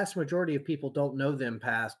 the vast majority of people don't know them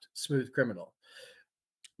past Smooth Criminal.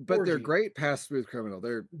 But Orgy. They're great past Smooth Criminal.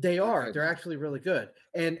 They're actually really good.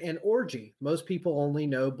 And Orgy, most people only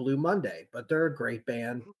know Blue Monday, but they're a great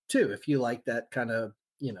band too if you like that kind of,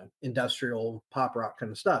 industrial pop rock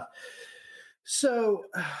kind of stuff. So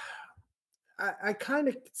I kind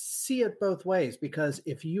of see it both ways, because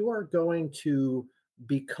if you are going to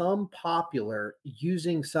become popular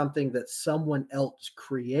using something that someone else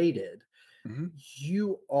created,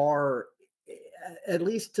 you are, at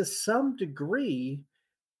least to some degree,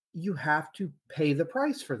 you have to pay the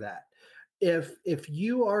price for that. If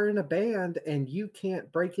you are in a band and you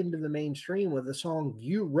can't break into the mainstream with a song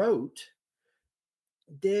you wrote,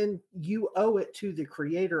 then you owe it to the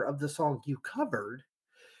creator of the song you covered.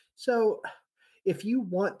 So if you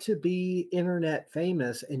want to be internet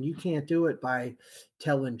famous and you can't do it by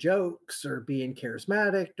telling jokes or being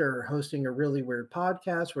charismatic or hosting a really weird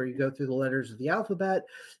podcast where you go through the letters of the alphabet,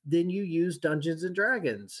 then you use Dungeons and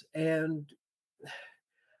Dragons. And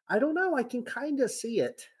I don't know, I can kind of see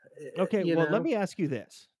it. Okay, you well, let know. me ask you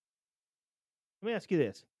this. Let me ask you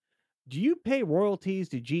this. Do you pay royalties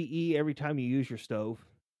to GE every time you use your stove?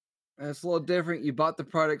 It's a little different. You bought the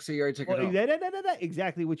product, so you already took it Well, home.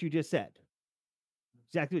 exactly what you just said.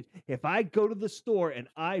 Exactly. If I go to the store and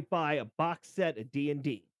I buy a box set of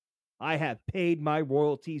D&D, I have paid my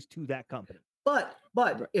royalties to that company. But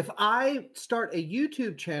Right. if I start a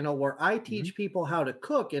YouTube channel where I Mm-hmm. teach people how to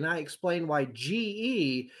cook and I explain why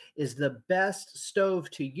GE is the best stove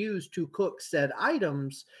to use to cook said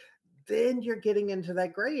items, then you're getting into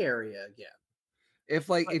that gray area again. If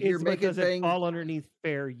you're But making does it things, fall underneath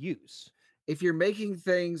fair use? if you're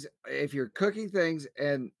cooking things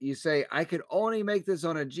and you say, I could only make this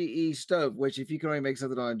on a GE stove, which if you can only make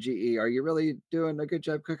something on a GE, are you really doing a good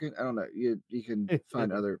job cooking? I don't know. You can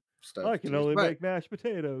find other stuff. I can to use. only But- make mashed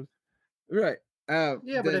potatoes. right. Yeah,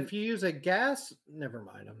 but then- if you use a gas, never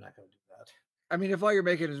mind. I'm not going to do that. I mean, if all you're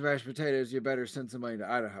making is mashed potatoes, you better send some money to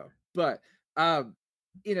Idaho. But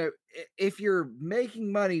if you're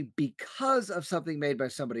making money because of something made by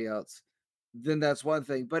somebody else, then that's one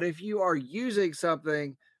thing. But if you are using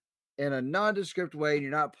something in a nondescript way and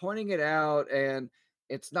you're not pointing it out and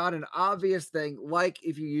it's not an obvious thing, like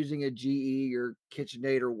if you're using a GE or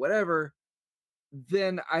KitchenAid or whatever,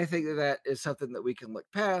 then I think that is something that we can look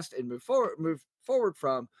past and move forward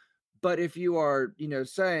from. But if you are,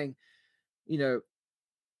 saying,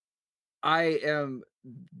 I am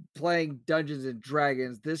playing Dungeons and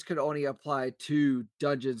Dragons, this could only apply to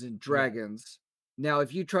Dungeons and Dragons. Now,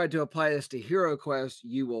 if you tried to apply this to Hero Quest,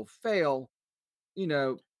 you will fail.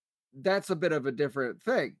 That's a bit of a different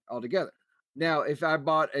thing altogether. Now, if I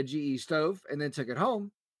bought a GE stove and then took it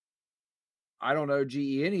home, I don't know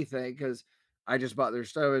GE anything because I just bought their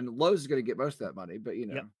stove, and Lowe's is going to get most of that money. But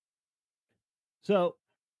Yep. So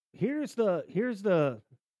here's the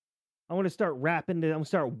I want to start I'm going to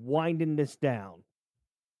start winding this down.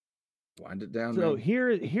 Wind it down. So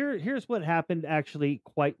man. here's what happened actually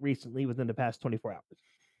quite recently within the past 24 hours.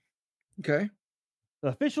 Okay. The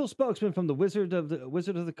official spokesman from the Wizard of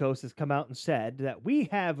the Coast has come out and said that we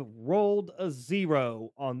have rolled a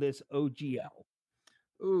 0 on this OGL.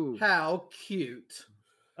 Ooh. How cute.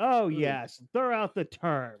 Oh, yes. Throw out the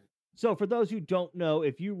term. So for those who don't know,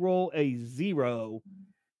 if you roll a 0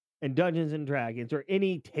 in Dungeons and Dragons or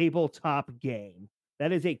any tabletop game,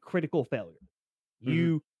 that is a critical failure.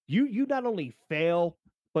 You not only fail,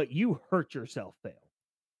 but you hurt yourself fail.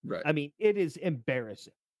 Right. I mean, it is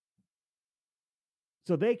embarrassing.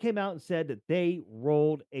 So they came out and said that they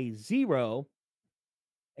rolled a 0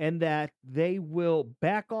 and that they will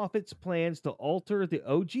back off its plans to alter the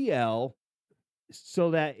OGL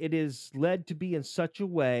so that it is led to be in such a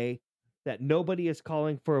way that nobody is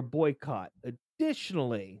calling for a boycott.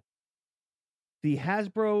 Additionally, the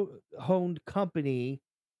Hasbro-owned company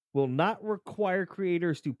will not require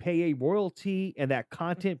creators to pay a royalty, and that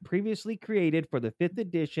content previously created for the 5th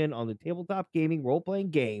edition on the tabletop gaming role-playing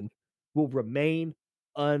game will remain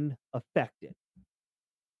unaffected.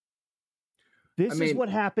 This is what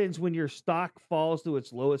happens when your stock falls to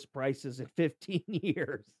its lowest prices in 15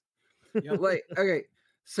 years. Okay,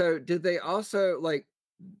 so did they also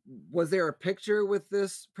was there a picture with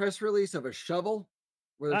this press release of a shovel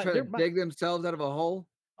where they're trying to dig themselves out of a hole?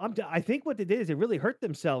 I think what they did is they really hurt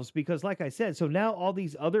themselves because, like I said, so now all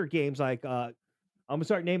these other games, I'm gonna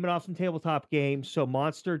start naming off some tabletop games. So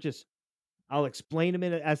Monster, I'll explain them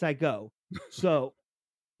as I go. So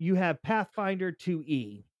you have Pathfinder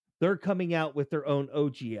 2E. They're coming out with their own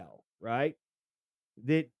OGL, right?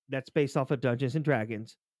 That's based off of Dungeons and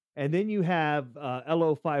Dragons. And then you have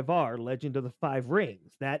LO5R, Legend of the Five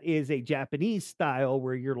Rings. That is a Japanese style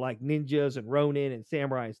where you're like ninjas and Ronin and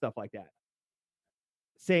samurai and stuff like that.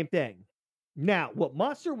 Same thing. Now, what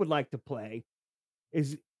Monster would like to play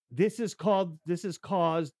is this has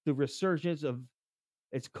caused the resurgence of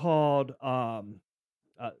it's called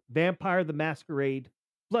Vampire the Masquerade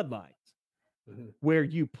Bloodlines, where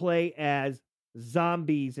you play as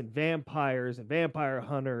zombies and vampires and vampire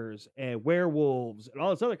hunters and werewolves and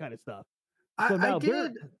all this other kind of stuff. So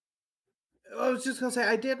I was just gonna say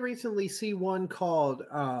I did recently see one called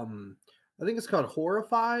I think it's called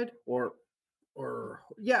Horrified or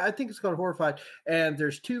yeah, I think it's called Horrified. And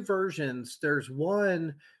there's two versions. There's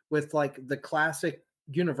one with like the classic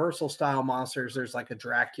Universal style monsters. There's like a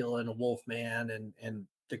Dracula and a Wolfman and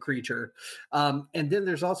the creature. And then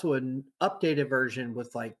there's also an updated version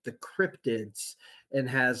with like the cryptids and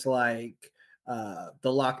has like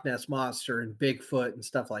the Loch Ness monster and Bigfoot and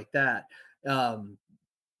stuff like that. Um,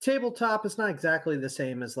 tabletop is not exactly the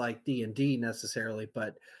same as like D&D necessarily,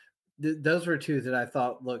 but those were two that I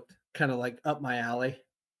thought looked kind of like up my alley.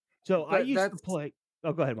 So I used to That's play.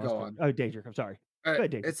 Oh, go ahead, go Monster. on. Oh, Danger. I'm sorry. Go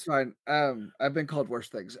ahead, Danger. It's fine. I've been called worse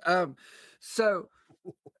things. So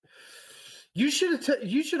You should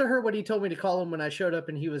have heard what he told me to call him when I showed up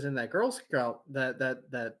and he was in that Girl Scout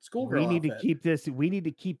that schoolgirl We need to outfit. keep this. We need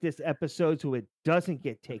to keep this episode so it doesn't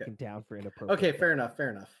get taken down for inappropriate. Okay, fair enough. Fair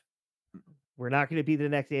enough. We're not going to be the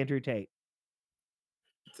next Andrew Tate.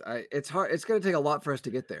 it's hard. It's going to take a lot for us to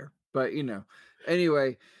get there, but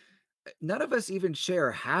anyway, none of us even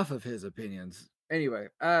share half of his opinions. Anyway,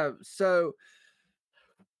 so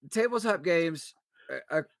tabletop games,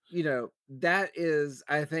 that is,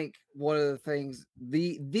 I think, one of the things,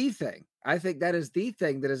 the thing. I think that is the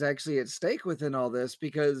thing that is actually at stake within all this,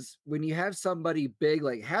 because when you have somebody big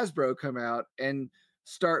like Hasbro come out and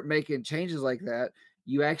start making changes like that,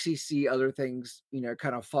 you actually see other things,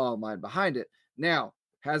 kind of fall in line behind it. Now,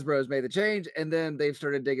 Hasbro has made the change, and then they've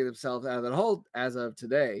started digging themselves out of that hole as of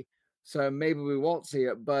today. So maybe we won't see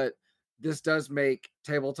it, but this does make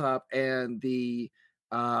tabletop and the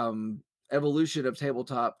evolution of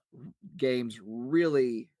tabletop games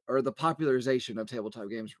really, or the popularization of tabletop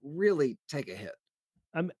games really take a hit.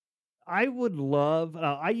 I would love.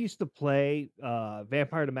 I used to play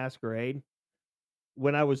Vampire the Masquerade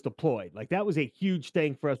when I was deployed. Like that was a huge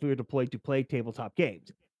thing for us. We were deployed to play tabletop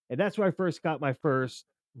games, and that's where I first got my first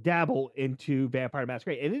dabble into Vampire the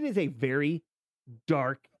Masquerade. And it is a very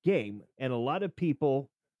dark game, and a lot of people.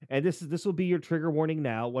 And this will be your trigger warning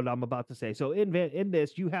now. What I'm about to say. So in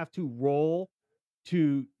this, you have to roll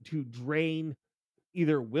to drain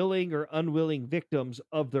either willing or unwilling victims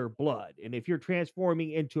of their blood. And if you're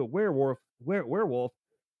transforming into a werewolf,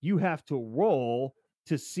 you have to roll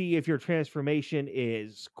to see if your transformation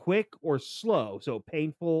is quick or slow, so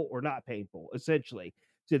painful or not painful, essentially.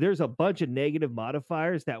 So there's a bunch of negative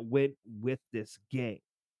modifiers that went with this game.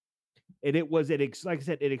 And it was, like I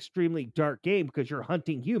said, an extremely dark game because you're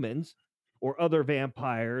hunting humans or other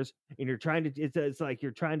vampires, and you're trying to, it's like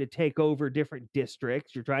you're trying to take over different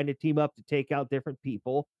districts. You're trying to team up to take out different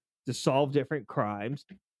people to solve different crimes.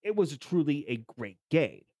 It was truly a great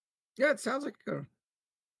game. Yeah, it sounds like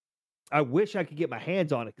I wish I could get my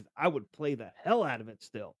hands on it because I would play the hell out of it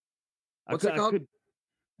still. What's it called?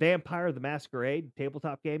 Vampire the Masquerade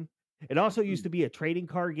tabletop game. It also used to be a trading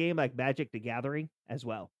card game like Magic the Gathering as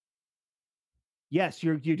well. Yes,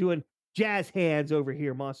 you're doing jazz hands over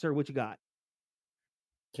here, Monster. What you got?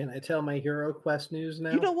 Can I tell my Hero Quest news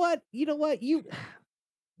now? You know what?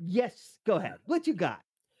 Yes, go ahead. What you got?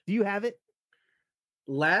 Do you have it?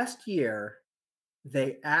 Last year,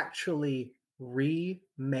 they actually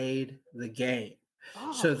remade the game.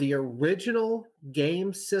 So the original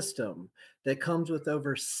game system that comes with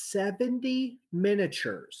over 70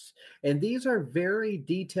 miniatures, and these are very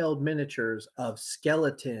detailed miniatures of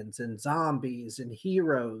skeletons and zombies and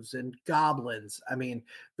heroes and goblins. I mean,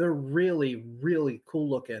 they're really, really cool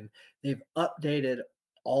looking. They've updated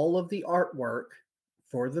all of the artwork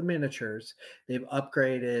for the miniatures. They've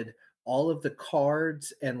upgraded all of the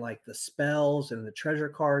cards and like the spells and the treasure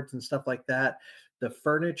cards and stuff like that. The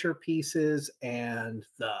furniture pieces and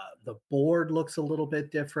the board looks a little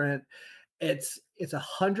bit different. It's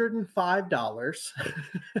 $105,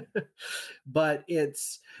 but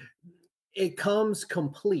it comes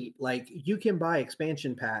complete. Like you can buy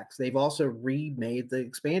expansion packs. They've also remade the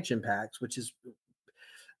expansion packs, which is,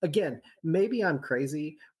 again, maybe I'm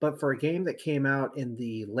crazy, but for a game that came out in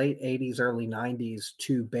the late 80s, early 90s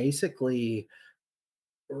to basically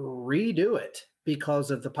redo it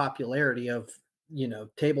because of the popularity of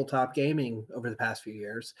tabletop gaming over the past few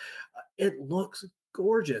years, it looks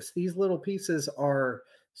gorgeous. These little pieces are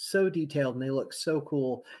so detailed and they look so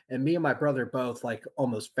cool. And me and my brother both like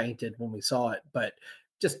almost fainted when we saw it, but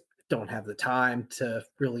just don't have the time to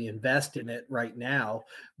really invest in it right now.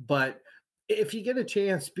 But if you get a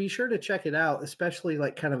chance, be sure to check it out, especially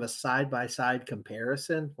like kind of a side-by-side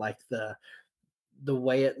comparison, like the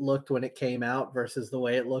way it looked when it came out versus the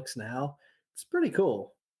way it looks now. It's pretty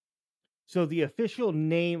cool. So the official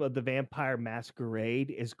name of the Vampire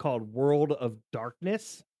Masquerade is called World of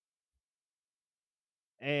Darkness.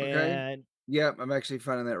 And okay. Yeah, I'm actually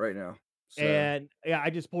finding that right now. So. And yeah,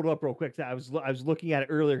 I just pulled it up real quick. I was looking at it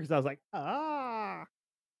earlier because I was like,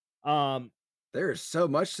 there's so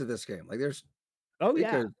much to this game. Like there's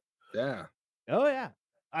yeah. Oh yeah.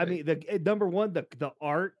 I mean, the number one, the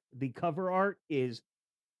art, the cover art is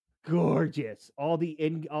gorgeous. All the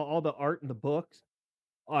art in the books,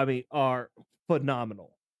 I mean, are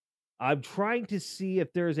phenomenal. I'm trying to see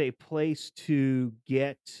if there's a place to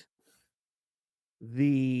get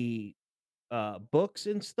the books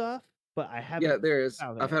and stuff, but I Yeah, haven't there is.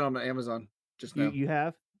 found I that. found them on Amazon just You now. you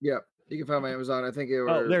have? Yeah, you can find them on Amazon. I think it Oh,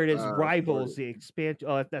 were there it is. Rivals, 40. the expansion.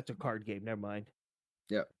 Oh, that's a card game. Never mind.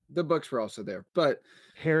 Yeah, the books were also there, but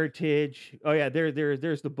Heritage. Oh yeah,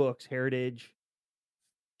 there's the books. Heritage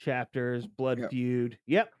chapters, Blood yeah, Feud.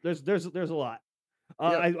 Yep, there's a lot.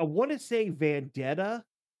 yep. I want to say Vendetta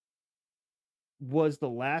was the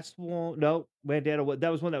last one. No, Vendetta was that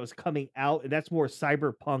was one that was coming out, and that's more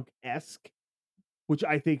cyberpunk esque, which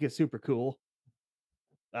I think is super cool.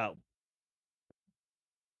 Oh,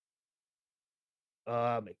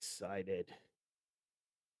 I'm excited.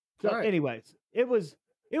 So, All right. anyways, it was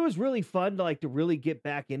really fun to like to really get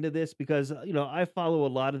back into this because I follow a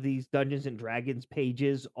lot of these Dungeons and Dragons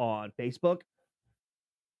pages on Facebook,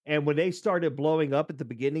 and when they started blowing up at the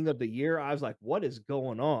beginning of the year, I was like, "What is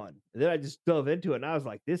going on?" And then I just dove into it, and I was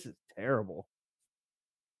like, "This is terrible."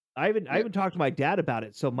 I Yeah. even talked to my dad about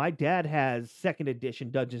it. So my dad has second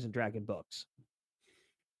edition Dungeons and Dragon books,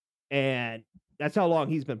 and that's how long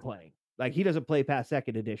he's been playing. Like he doesn't play past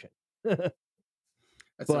second edition, That's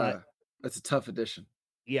but a tough addition.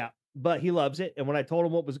 yeah, but he loves it. And when I told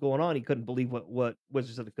him what was going on, he couldn't believe what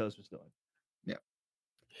Wizards of the Coast was doing. Yeah.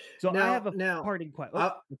 So I have a Now, parting question.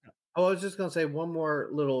 I was just going to say one more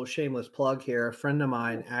little shameless plug here. A friend of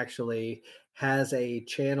mine actually has a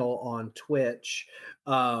channel on Twitch.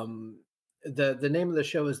 The name of the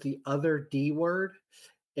show is The Other D Word,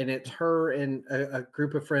 and it's her and a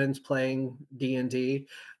group of friends playing D&D.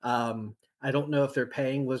 I don't know if they're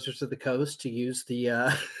paying Wizards of the Coast to use the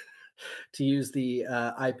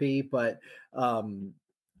IP, but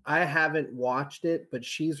I haven't watched it, but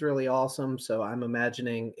she's really awesome. So I'm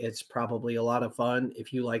imagining it's probably a lot of fun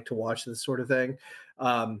if you like to watch this sort of thing.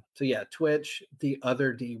 So yeah, Twitch, The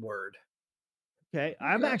Other D Word. Okay,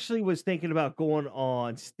 I'm Okay. actually was thinking about going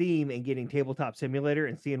on Steam and getting Tabletop Simulator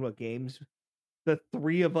and seeing what games the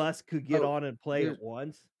three of us could get Oh, on and play there's at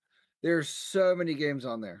once. there's so many games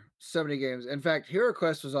on there. So many games. In fact, Hero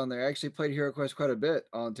Quest was on there. I actually played Hero Quest quite a bit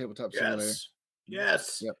on Tabletop Simulator.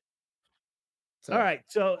 Yes. Yep. All So right,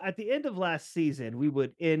 so at the end of last season, we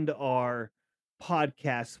would end our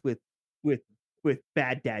podcast with with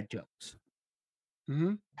bad dad jokes.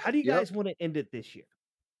 mhm. How do you Yep. guys want to end it this year?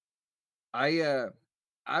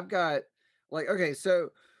 I've got okay, so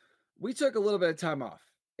we took a little bit of time off.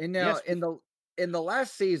 And now Yes, in the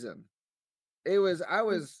last season, it was I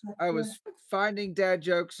was finding dad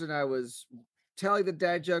jokes and I was telling the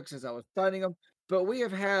dad jokes as I was finding them. But we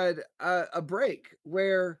have had a break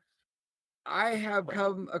where I have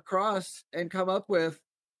come across and come up with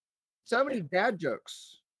so many dad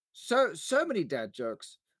jokes. So many dad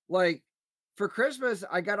jokes. Like for Christmas,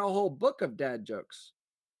 I got a whole book of dad jokes.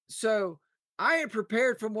 So I am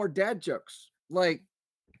prepared for more dad jokes. Like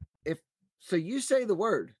if so you say the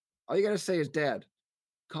word, all you gotta say is dad.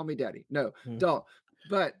 Call me daddy. No, Mhm. don't.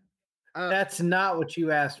 But That's not what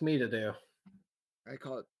you asked me to do. I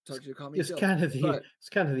told you to call me It's Jill. kind of the But it's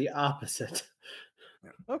kind of the opposite.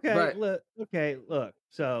 Okay, but look.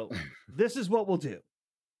 So this is what we'll do.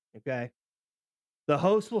 Okay. The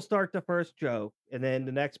host will start the first joke, and then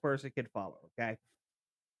the next person can follow. Okay.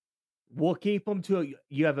 We'll keep them to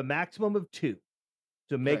you have a maximum of 2.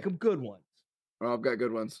 So make Okay. them good ones. Oh, I've got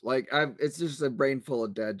good ones. Like it's just a brain full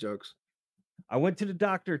of dad jokes. I went to the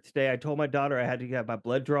doctor today. I told my daughter I had to get my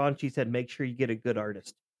blood drawn. She said, make sure you get a good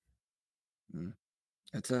artist. Mm.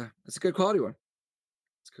 It's a good quality one.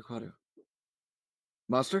 It's a good quality one.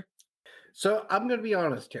 Monster? So I'm going to be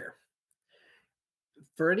honest here.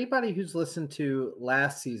 For anybody who's listened to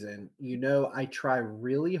last season, I try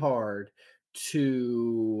really hard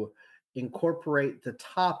to incorporate the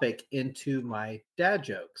topic into my dad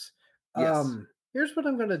jokes. Yes. Here's what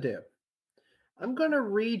I'm going to do. I'm going to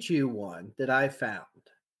read you one that I found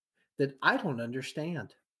that I don't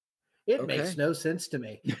understand. It makes Okay. no sense to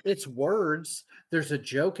me. It's words, there's a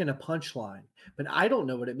joke and a punchline, but I don't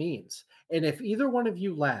know what it means. And if either one of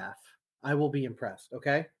you laugh, I will be impressed,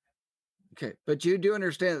 okay? Okay. But you do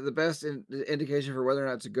understand that the best indication for whether or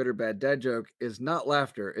not it's a good or bad dad joke is not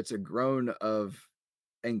laughter, it's a groan of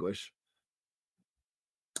anguish.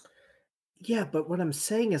 Yeah, but what I'm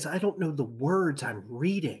saying is I don't know the words I'm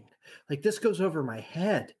reading. Like this goes over my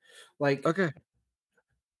head. Like, Okay.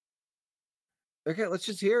 Okay, let's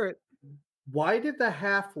just hear it. why did the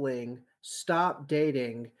halfling stop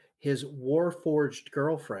dating his warforged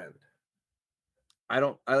girlfriend? I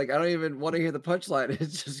don't even want to hear the punchline.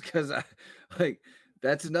 It's just because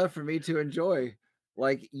that's enough for me to enjoy.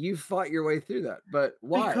 Like you fought your way through that, but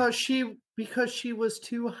why? Because she was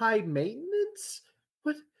too high maintenance?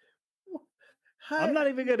 What I'm not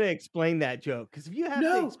even going to explain that joke because if you have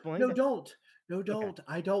to explain it, don't. No, don't. Okay.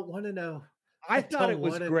 I don't want to know. I thought it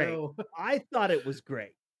was great. I thought it was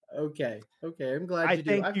great. Okay. I'm glad you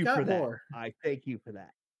do. I've got more. I thank you for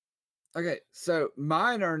that. Okay, so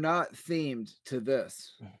mine are not themed to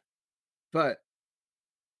this, but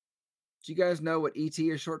do you guys know what ET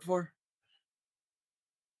is short for?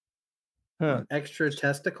 Huh. Extra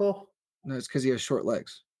testicle? No, it's because he has short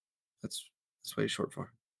legs. That's what he's short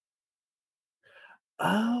for.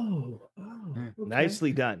 Oh, okay.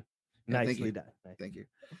 Nicely done. Yeah, Nicely done. Thank you.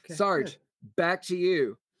 Okay, Sarge, back to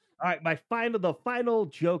you. All right, the final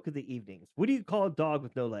joke of the evening. What do you call a dog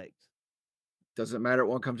with no legs? Doesn't matter. It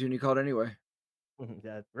won't come to you and you call it anyway.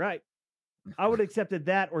 That's right. I would have accepted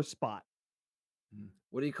that or Spot.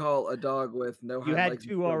 What do you call a dog with no hind legs?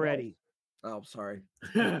 You had two already. Oh, sorry.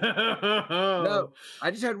 No,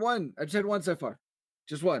 I just had one. I just had one so far.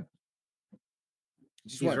 Just one.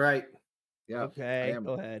 He's right. Yeah. Okay.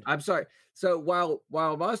 Go ahead. I'm sorry. So while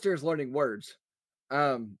Monster is learning words,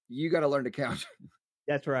 you got to learn to count.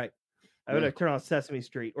 That's right. I would have turned on Sesame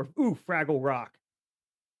Street or Fraggle Rock.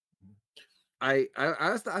 I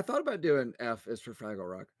thought about doing F is for Fraggle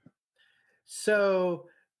Rock. So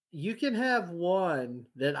you can have one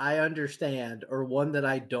that I understand or one that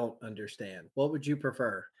I don't understand. What would you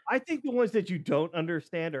prefer? I think the ones that you don't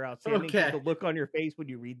understand are outstanding. Okay. The look on your face when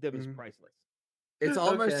you read them is priceless. It's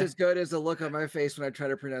almost as good as the look on my face when I try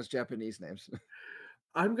to pronounce Japanese names.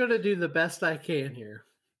 I'm going to do the best I can here.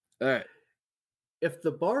 All right. If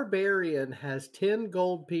the barbarian has 10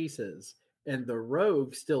 gold pieces and the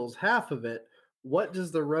rogue steals half of it, what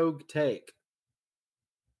does the rogue take?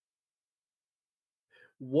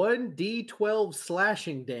 1d12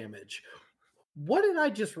 slashing damage. What did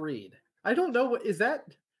I just read? I don't know. What is that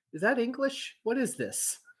English? What is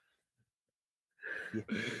this?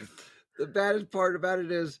 The baddest part about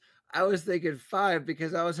it is I was thinking 5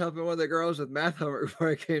 because I was helping one of the girls with math homework before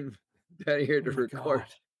I came down here to record. God.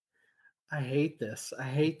 I hate this. I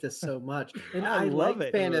hate this so much. And I love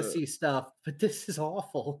like fantasy stuff, but this is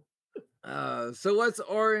awful. So what's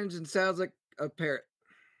orange and sounds like a parrot?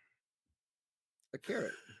 A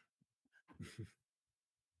carrot.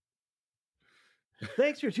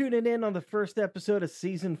 Thanks for tuning in on the first episode of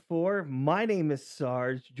season 4. My name is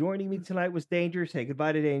Sarge. Joining me tonight was Danger. Say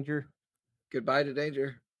goodbye to Danger. Goodbye to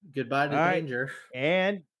Danger. Goodbye to Danger.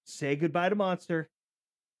 And say goodbye to Monster.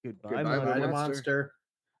 Goodbye to Monster.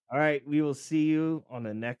 All right. We will see you on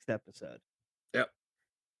the next episode. Yep.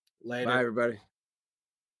 Later. Bye, everybody.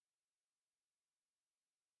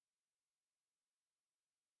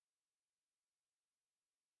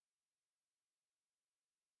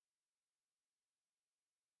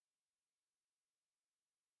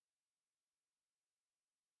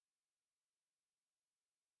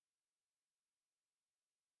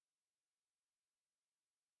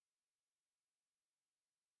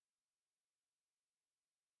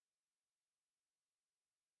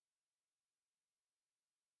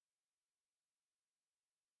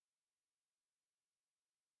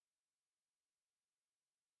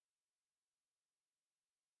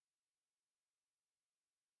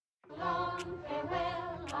 Long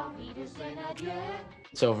farewell, auf Wiedersehen, adieu.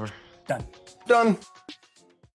 It's over. Done.